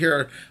love to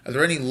hear, are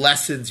there any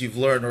lessons you've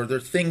learned, or are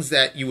there things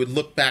that you would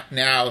look back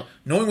now,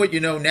 knowing what you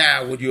know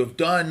now, would you have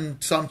done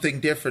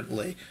something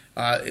differently?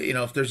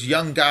 If there's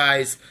young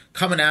guys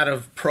coming out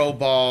of pro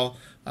ball,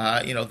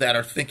 that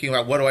are thinking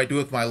about, what do I do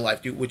with my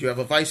life? Would you have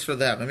advice for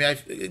them? I mean, I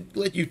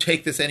let you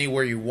take this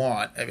ananywhere you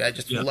want. I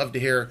just would love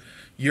to hear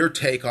your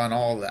take on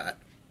all that.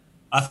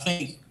 I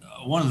think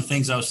one of the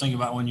things I was thinking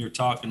about when you were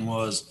talking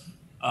was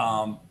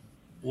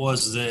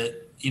that,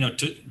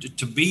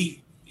 to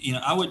be,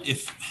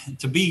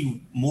 to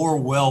be more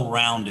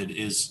well-rounded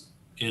is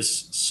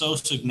so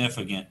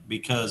significant,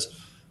 because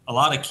a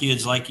lot of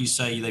kids, like you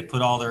say, they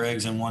put all their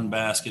eggs in one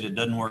basket. It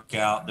doesn't work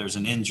out. There's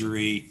an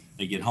injury.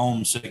 They get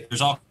homesick.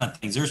 There's all kinds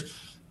of things.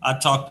 I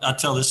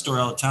tell this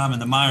story all the time. In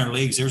the minor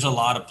leagues, there's a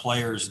lot of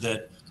players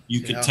that you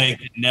could take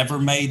that never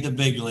made the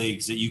big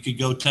leagues, that you could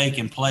go take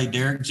and play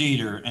Derek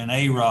Jeter and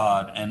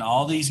A-Rod and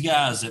all these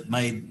guys that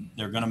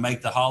they're going to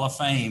make the Hall of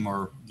Fame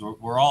or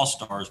were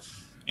all-stars.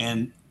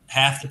 And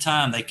half the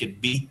time they could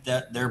beat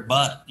their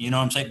butt. You know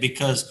what I'm saying?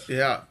 Because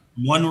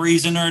one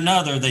reason or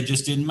another, they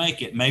just didn't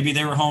make it. Maybe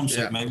they were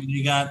homesick. Maybe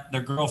they got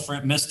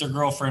missed their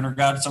girlfriend, or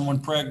got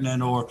someone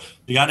pregnant, or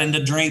they got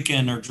into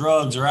drinking or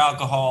drugs or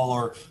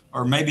alcohol,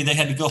 or maybe they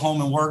had to go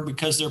home and work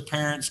because their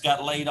parents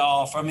got laid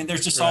off. I mean,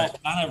 there's just all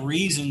kind of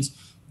reasons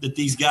that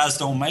these guys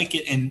don't make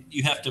it, and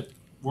you have to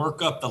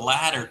work up the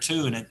ladder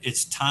too. And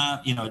it's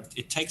time,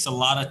 it takes a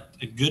lot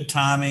of good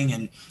timing,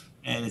 and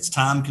it's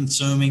time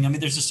consuming. I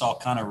mean, there's just all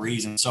kind of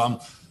reasons. So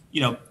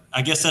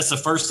I guess that's the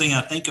first thing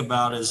I think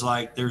about is,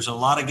 like, there's a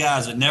lot of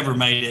guys that never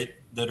made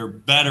it that are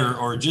better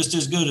or just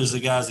as good as the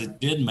guys that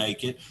did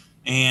make it.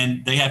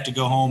 And they have to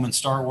go home and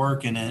start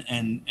working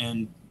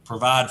and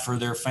provide for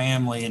their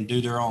family and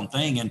do their own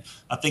thing. And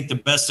I think the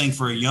best thing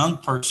for a young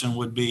person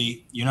would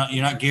be, you're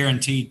not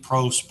guaranteed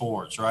pro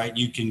sports, right?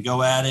 You can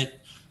go at it,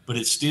 but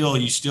you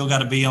still got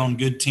to be on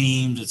good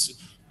teams.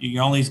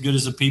 You're only as good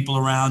as the people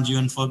around you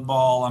in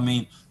football. I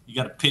mean, you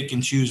got to pick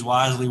and choose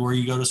wisely where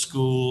you go to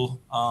school.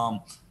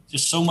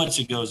 Just so much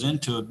that goes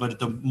into it, but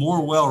the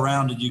more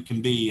well-rounded you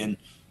can be.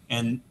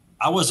 And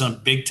I wasn't a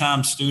big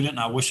time student, and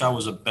I wish I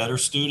was a better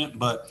student,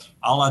 but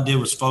all I did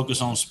was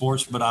focus on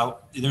sports.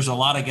 But there's a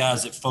lot of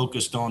guys that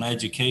focused on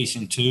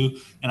education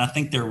too. And I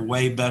think they're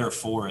way better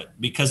for it,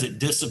 because it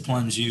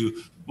disciplines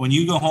you. When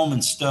you go home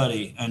and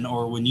study,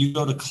 or when you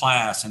go to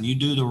class and you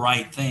do the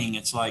right thing,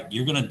 it's like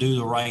you're going to do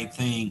the right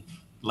thing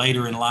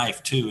later in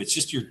life too. It's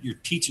just you're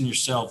teaching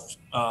yourself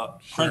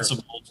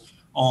principles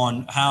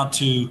on how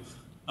to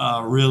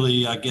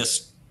really, I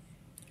guess,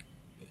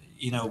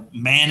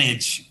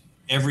 manage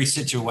every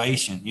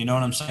situation. You know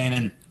what I'm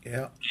saying?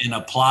 And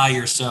apply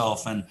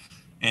yourself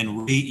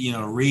and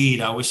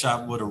read. I wish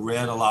I would have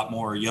read a lot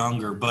more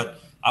younger,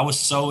 but I was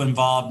so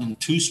involved in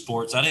two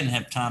sports, I didn't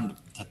have time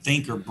to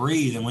think or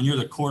breathe. And when you're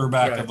the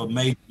quarterback of a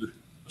major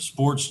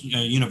sports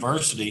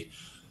university,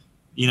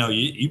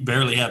 you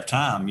barely have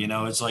time.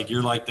 It's like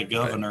you're like the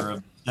governor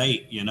of the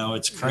state.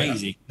 It's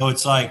crazy. So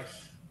it's like,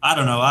 I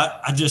don't know.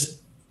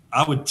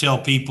 I would tell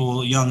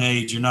people young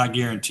age, you're not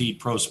guaranteed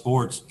pro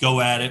sports.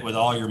 Go at it with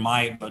all your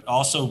might, but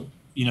also,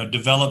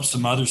 develop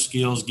some other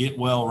skills, get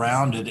well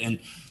rounded, and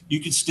you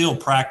can still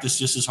practice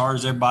just as hard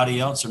as everybody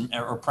else,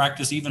 or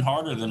practice even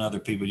harder than other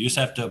people. You just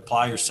have to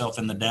apply yourself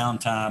in the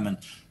downtime and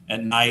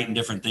at night and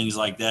different things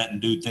like that,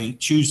 and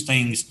choose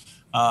things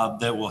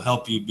that will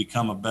help you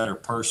become a better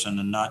person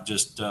and not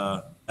just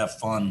have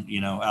fun,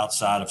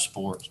 outside of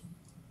sports.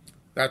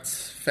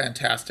 That's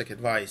fantastic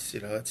advice.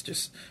 That's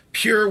just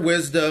pure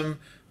wisdom,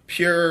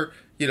 pure,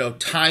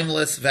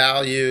 timeless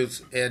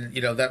values. And,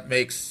 that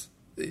makes,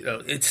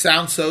 it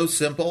sounds so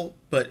simple,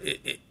 but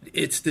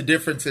it's the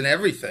difference in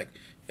everything.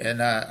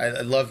 And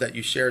I love that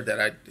you shared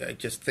that. I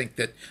just think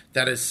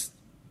that is,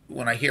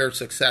 when I hear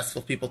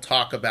successful people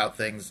talk about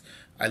things,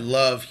 I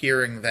love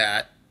hearing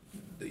that,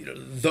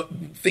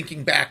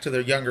 thinking back to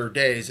their younger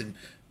days and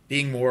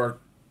being more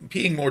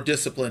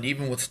disciplined,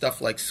 even with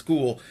stuff like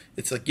school.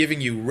 It's like giving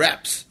you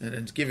reps, and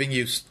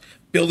it's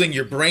building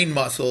your brain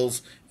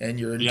muscles and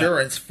your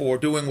endurance for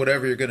doing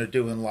whatever you're going to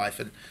do in life.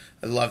 And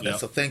I love that.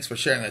 So thanks for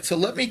sharing that. So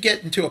let me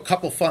get into a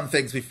couple fun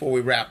things before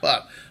we wrap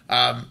up.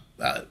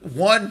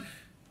 One,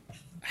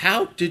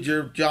 how did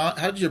your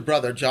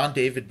brother John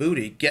David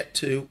Booty get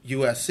to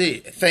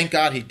USC? Thank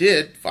God he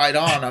did. Fight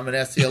on! I'm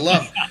an SC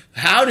alum.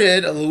 How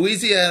did a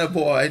Louisiana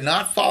boy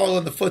not follow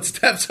in the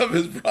footsteps of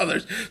his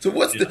brothers? So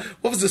what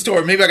was the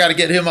story? Maybe I got to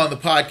get him on the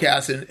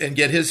podcast and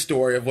get his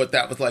story of what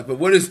that was like. But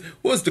what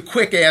was the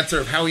quick answer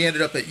of how he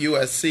ended up at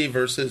USC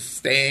versus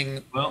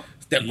going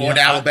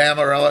to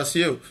Alabama or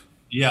LSU?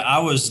 Yeah, I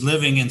was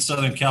living in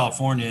Southern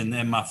California, and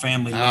then my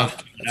family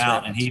loved coming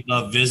out, right. And he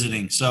loved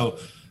visiting. So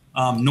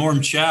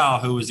Norm Chow,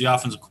 who was the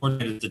offensive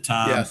coordinator at the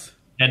time,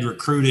 had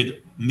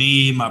recruited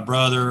me, my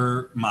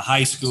brother, my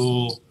high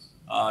school,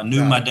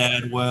 knew my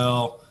dad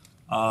well.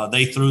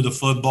 They threw the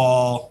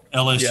football.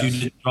 LSU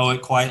didn't throw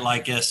it quite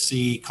like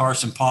SC.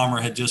 Carson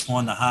Palmer had just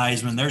won the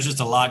Heisman. There's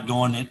just a lot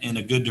going in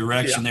a good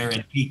direction there.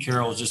 And Pete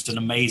Carroll was just an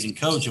amazing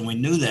coach, and we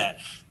knew that.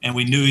 And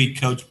we knew he'd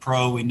coach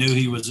pro. We knew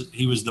he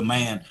was the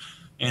man.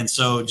 And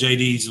so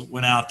JD's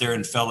went out there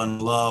and fell in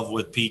love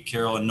with Pete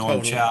Carroll and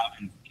Norm Chow.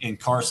 And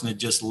Carson had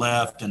just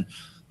left, and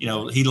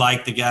he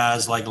liked the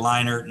guys like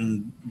Leinart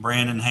and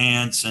Brandon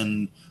Hance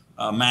and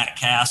Matt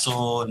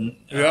Castle and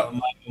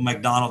Michael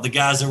McDonald, the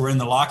guys that were in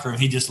the locker room.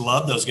 He just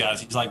loved those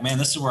guys. He's like, man,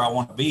 this is where I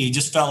want to be. He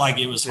just felt like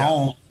it was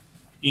home,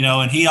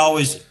 and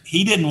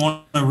he didn't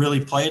want to really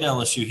play at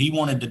LSU. He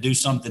wanted to do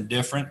something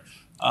different,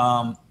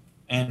 and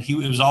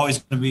it was always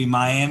going to be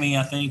Miami,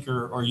 I think,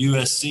 or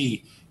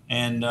USC,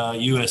 and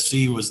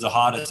USC was the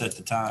hottest at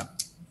the time.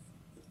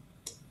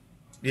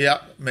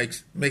 Yeah,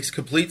 makes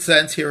complete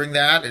sense hearing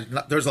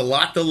that. There's a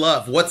lot to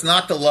love. What's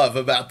not to love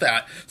about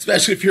that,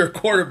 especially if you're a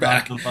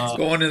quarterback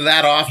going into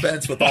that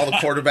offense with all the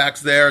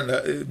quarterbacks there and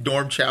the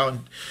Norm Chow and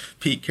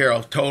Pete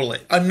Carroll. Totally.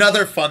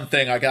 Another fun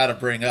thing I got to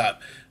bring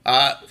up.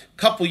 A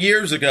couple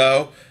years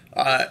ago,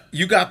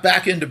 you got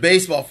back into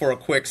baseball for a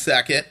quick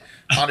second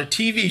on a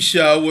TV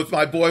show with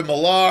my boy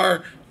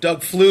Millar,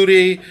 Doug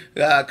Flutie,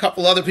 a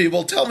couple other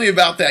people. Tell me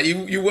about that.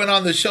 You went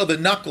on the show, The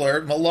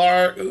Knuckler.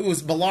 It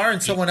was Millar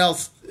and someone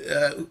else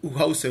who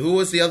hosted. Who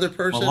was the other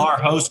person? Millar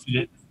hosted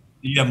it.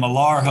 Yeah,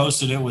 Millar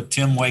hosted it with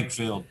Tim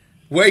Wakefield.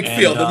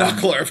 Wakefield, the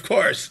Knuckler, of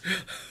course.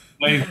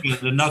 Wakefield,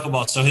 the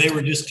knuckleball. So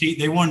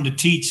they wanted to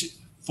teach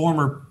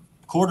former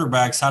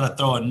quarterbacks how to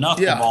throw a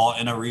knuckleball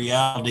in a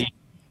reality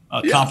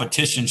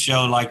competition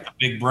show like The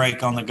Big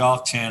Break on the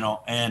Golf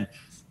Channel. And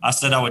I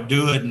said I would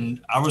do it,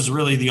 and I was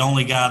really the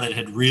only guy that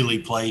had really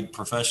played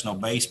professional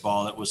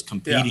baseball that was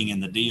competing in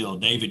the deal.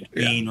 David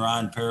Green,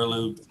 Ryan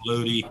Perlew,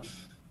 Flutie,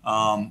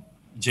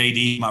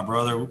 JD, my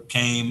brother,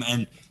 came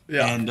and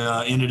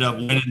ended up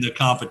winning the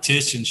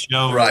competition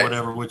show or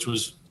whatever, which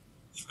was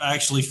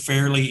actually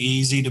fairly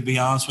easy, to be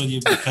honest with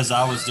you, because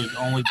I was the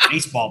only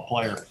baseball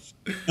player.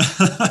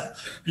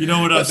 You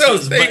know what I'm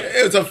saying?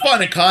 It was a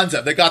fun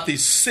concept. They got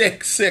these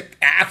sick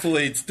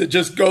athletes to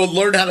just go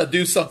learn how to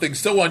do something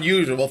so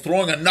unusual.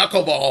 Throwing a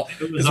knuckleball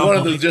is one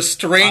of the just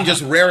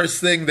strangest,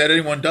 rarest thing that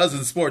anyone does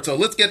in sports. So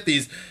let's get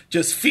these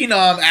just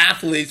phenom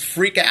athletes,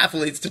 freak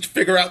athletes, to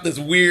figure out this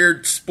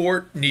weird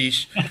sport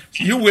niche.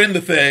 You win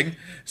the thing.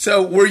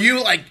 So were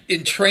you like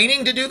in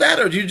training to do that,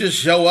 or did you just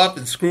show up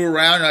and screw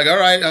around? You're like, all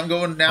right, I'm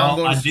going now.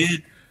 Well, I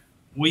did.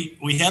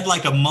 We had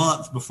like a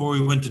month before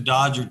we went to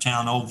Dodger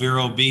Town, old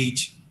Vero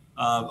Beach,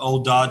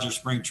 old Dodger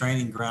spring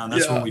training ground.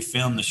 That's where we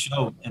filmed the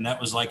show, and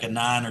that was like a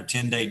 9 or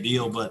 10 day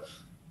deal. But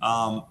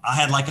I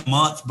had like a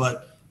month,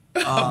 but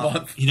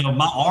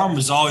my arm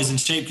was always in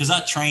shape because I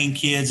trained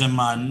kids and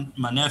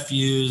my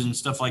nephews and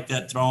stuff like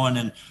that throwing,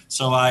 and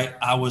so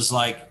I was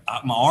like,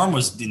 my arm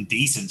was in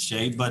decent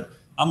shape, but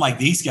I'm like,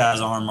 these guys'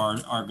 arm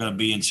aren't going to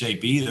be in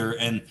shape either,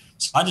 and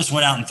so I just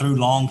went out and threw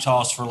long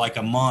toss for like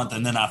a month,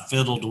 and then I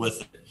fiddled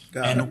with it.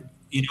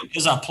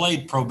 Because I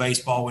played pro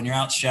baseball, when you're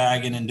out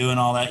shagging and doing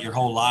all that your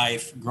whole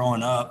life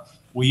growing up,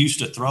 we used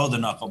to throw the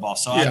knuckleball.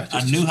 So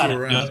I knew how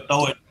to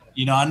throw it.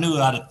 I knew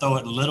how to throw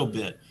it a little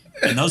bit.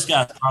 And those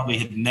guys probably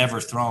had never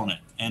thrown it.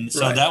 And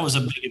so that was a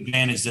big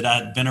advantage, that I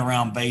had been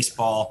around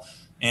baseball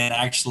and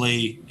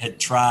actually had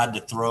tried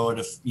to throw it,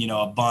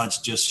 a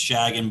bunch, just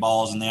shagging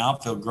balls in the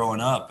outfield growing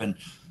up.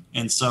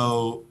 And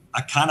so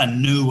I kind of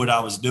knew what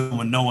I was doing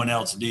when no one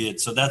else did.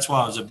 So that's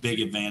why it was a big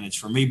advantage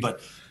for me.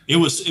 But it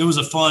was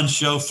a fun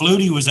show.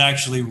 Flutie was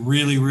actually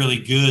really, really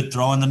good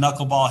throwing the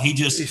knuckleball.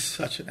 He's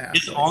such an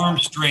athlete.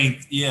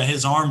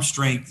 His arm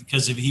strength,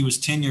 because if he was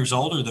 10 years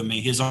older than me,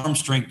 his arm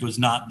strength was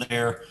not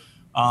there.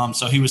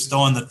 So he was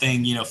throwing the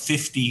thing,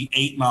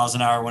 58 miles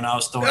an hour when I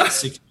was throwing at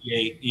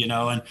 68,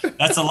 and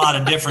that's a lot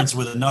of difference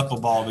with a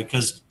knuckleball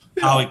because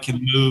how it can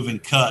move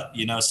and cut,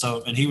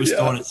 so, and he was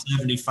throwing at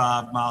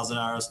 75 miles an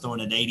hour. I was throwing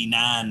at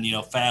 89,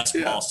 fastball.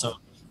 Yeah. So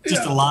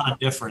just a lot of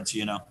difference,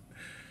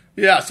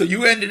 Yeah, so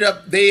they ended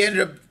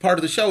up part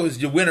of the show is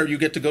the winner. You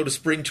get to go to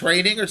spring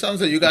training or something.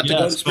 So you got to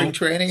go to spring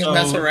training and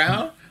mess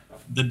around.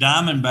 The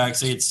Diamondbacks,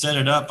 they had set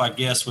it up, I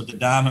guess, with the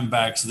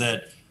Diamondbacks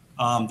that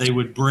they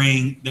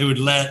would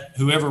let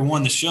whoever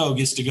won the show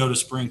gets to go to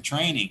spring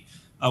training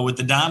with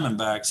the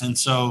Diamondbacks. And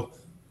so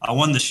I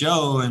won the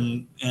show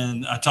and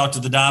I talked to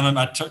the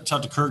I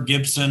talked to Kirk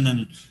Gibson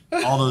and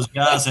all those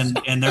guys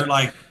and they're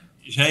like,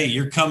 hey,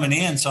 you're coming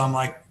in. So I'm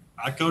like,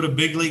 I go to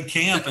big league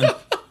camp and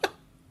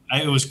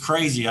it was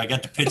crazy. I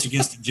got to pitch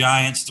against the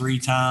Giants 3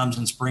 times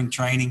in spring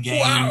training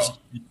games. Wow.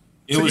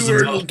 You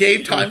were in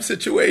game time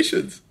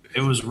situations. It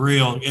was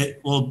real.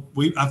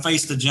 I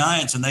faced the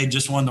Giants and they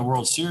just won the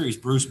World Series,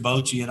 Bruce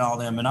Bochy and all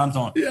them. And I'm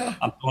throwing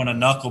a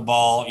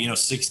knuckleball,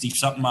 60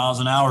 something miles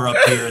an hour up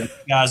here. And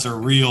guys are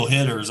real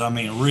hitters. I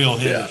mean, real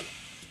hitters.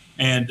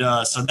 Yeah. And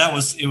so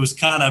it was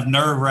kind of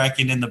nerve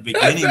wracking in the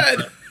beginning,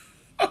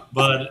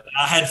 but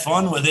I had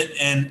fun with it.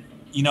 And,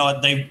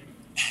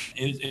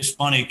 it's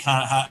funny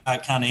how I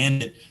kind of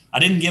ended. I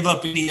didn't give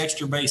up any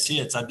extra base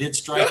hits. I did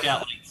strike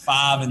out like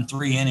 5 in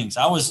 3 innings.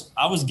 I was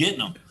getting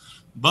them,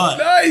 but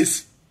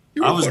nice.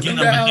 I was getting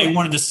them, and they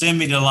wanted to send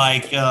me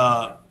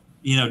to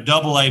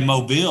Double-A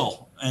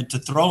Mobile and to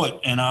throw it,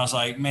 and I was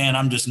like, man,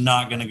 I'm just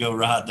not going to go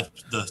ride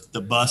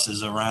the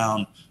buses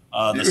around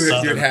the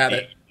southern. You had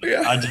it.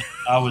 Yeah.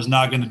 I was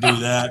not going to do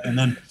that, and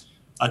then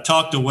I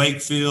talked to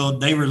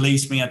Wakefield. They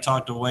released me. I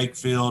talked to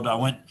Wakefield. I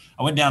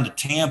went down to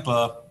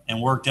Tampa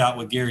and worked out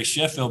with Gary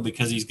Sheffield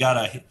because he's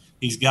got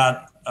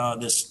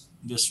this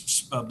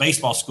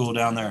baseball school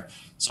down there.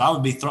 So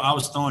I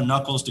was throwing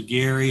knuckles to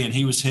Gary, and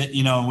he was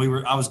hitting, and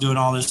I was doing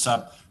all this.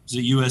 I was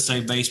at USA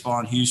Baseball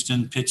in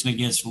Houston, pitching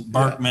against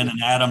Berkman and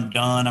Adam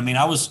Dunn. I mean,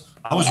 I was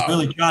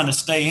really trying to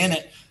stay in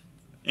it.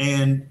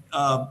 And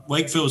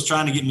Wakefield was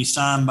trying to get me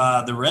signed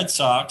by the Red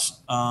Sox,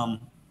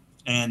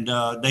 and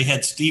they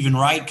had Stephen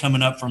Wright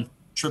coming up from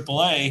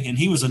AAA, and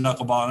he was a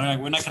knuckleballer. And they're like,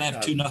 we're not going to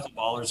have 2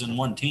 knuckleballers in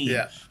one team.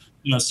 Yeah.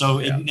 So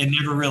it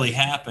never really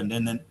happened.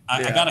 And then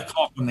I got a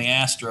call from the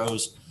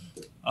Astros.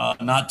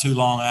 Not too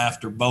long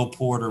after. Bo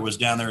Porter was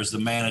down there as the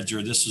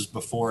manager. This was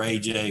before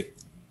AJ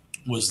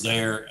was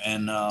there.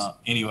 And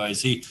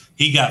anyways,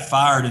 he got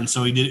fired, and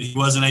so he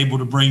wasn't able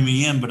to bring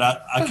me in. But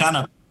I kind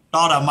of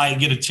thought I might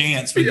get a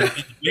chance in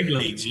the big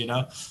leagues,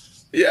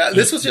 Yeah,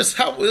 this was just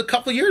a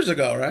couple of years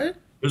ago, right?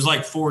 It was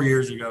like 4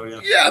 years ago, yeah.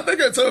 Yeah, I think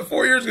so.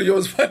 4 years ago, you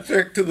was went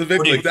back to the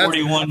big league.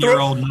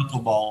 41-year-old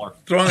knuckleballer.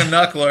 Throwing a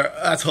knuckler.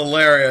 That's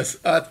hilarious.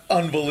 That's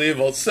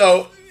unbelievable.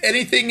 So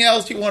anything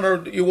else you want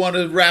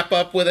to wrap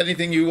up with?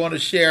 Anything you want to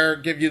share?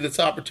 Give you this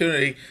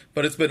opportunity.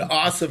 But it's been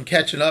awesome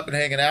catching up and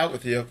hanging out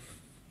with you.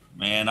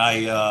 Man,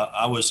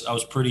 I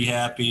was pretty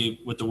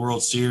happy with the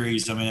World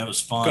Series. I mean, it was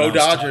fun. Go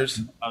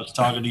Dodgers! I was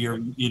talking to your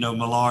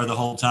Millar the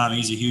whole time.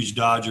 He's a huge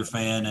Dodger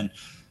fan,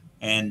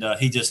 and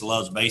he just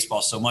loves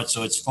baseball so much.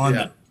 So it's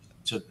fun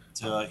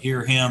to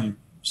hear him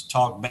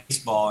talk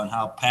baseball and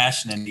how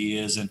passionate he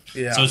is. And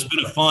so it's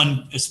been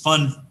fun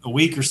a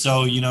week or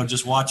so,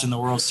 just watching the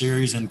World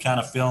Series and kind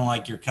of feeling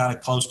like you're kind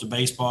of close to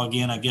baseball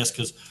again, I guess,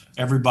 because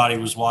everybody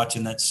was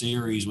watching that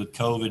series with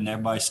COVID and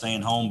everybody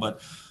staying home.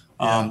 But,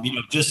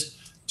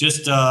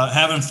 just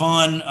having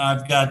fun.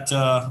 I've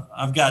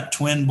got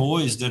twin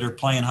boys that are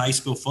playing high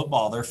school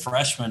football. They're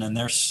freshmen and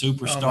they're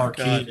superstar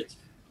kids.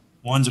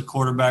 One's a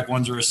quarterback,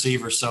 one's a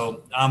receiver.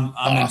 So I'm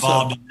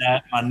involved in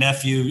that. My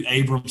nephew,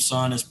 Abram's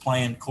son, is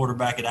playing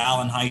quarterback at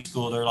Allen High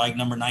School. They're like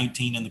number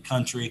 19 in the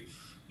country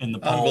in the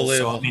polls.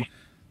 So,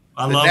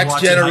 I love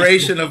next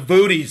generation of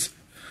booties.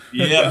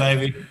 Yeah,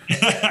 baby.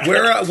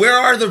 Where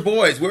are the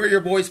boys? Where are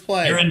your boys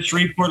playing? They're in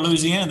Shreveport,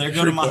 Louisiana. They're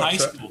going to my high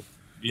school.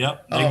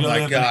 Yep. Oh,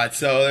 my God.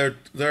 So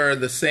they're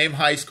in the same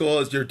high school.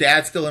 Is your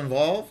dad still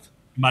involved?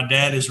 My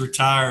dad is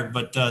retired,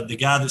 but the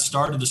guy that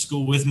started the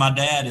school with my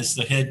dad is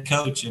the head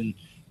coach, and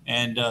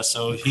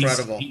so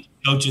he's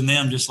coaching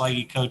them just like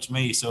he coached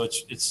me. So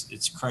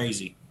it's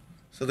crazy.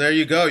 So there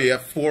you go. You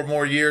have 4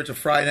 more years of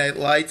Friday Night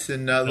Lights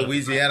in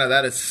Louisiana.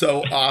 That is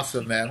so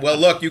awesome, man. Well,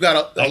 look, you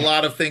got a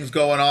lot of things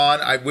going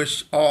on. I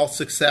wish all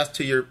success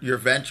to your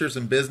ventures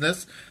and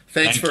business.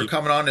 Thanks for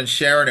coming on and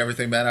sharing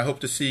everything, man. I hope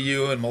to see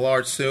you and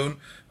Millard soon.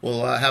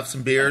 We'll have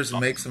some beers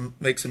and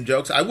make some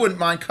jokes. I wouldn't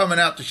mind coming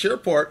out to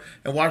Shreveport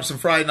and watching some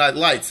Friday Night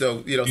Lights.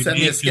 So send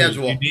me a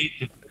schedule.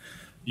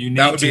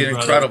 That would be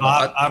incredible.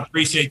 I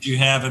appreciate you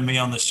having me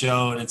on the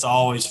show, and it's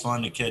always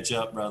fun to catch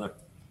up, brother.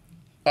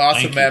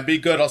 Awesome, Thank man. you. Be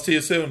good. I'll see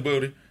you soon,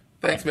 Booty.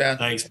 Thanks, man.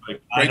 Thanks, buddy.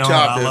 Great job,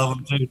 I dude. love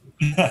them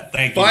too.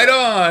 Thank you. Fight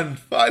on.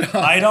 Fight on.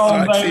 Fight All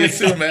on, right, baby.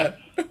 see you soon, man.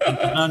 Dun,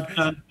 dun,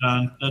 dun,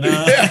 dun, dun.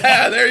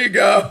 Yeah, there you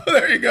go.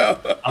 There you go.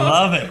 I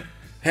love it.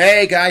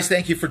 Hey, guys,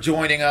 thank you for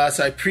joining us.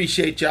 I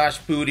appreciate Josh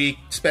Booty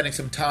spending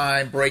some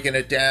time breaking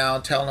it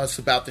down, telling us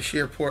about the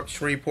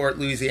Shreveport,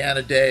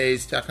 Louisiana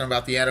days, talking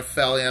about the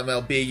NFL,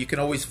 MLB. You can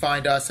always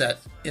find us at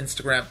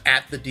Instagram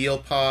at The Deal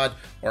Pod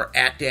or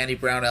at Danny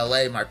Brown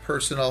LA, my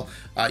personal.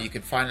 You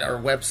can find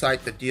our website,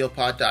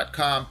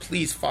 thedealpod.com.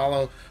 Please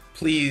follow.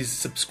 Please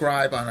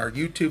subscribe on our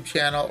YouTube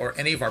channel or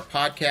any of our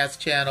podcast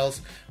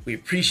channels. We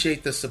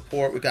appreciate the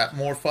support. We got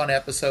more fun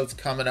episodes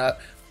coming up.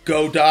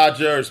 Go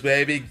Dodgers,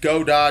 baby.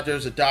 Go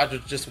Dodgers. The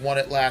Dodgers just won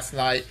it last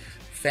night.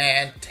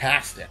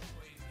 Fantastic.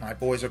 My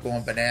boys are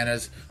going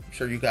bananas. I'm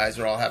sure you guys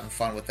are all having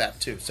fun with that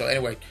too. So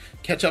anyway,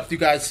 catch up with you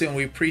guys soon.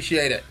 We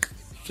appreciate it.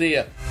 See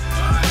ya.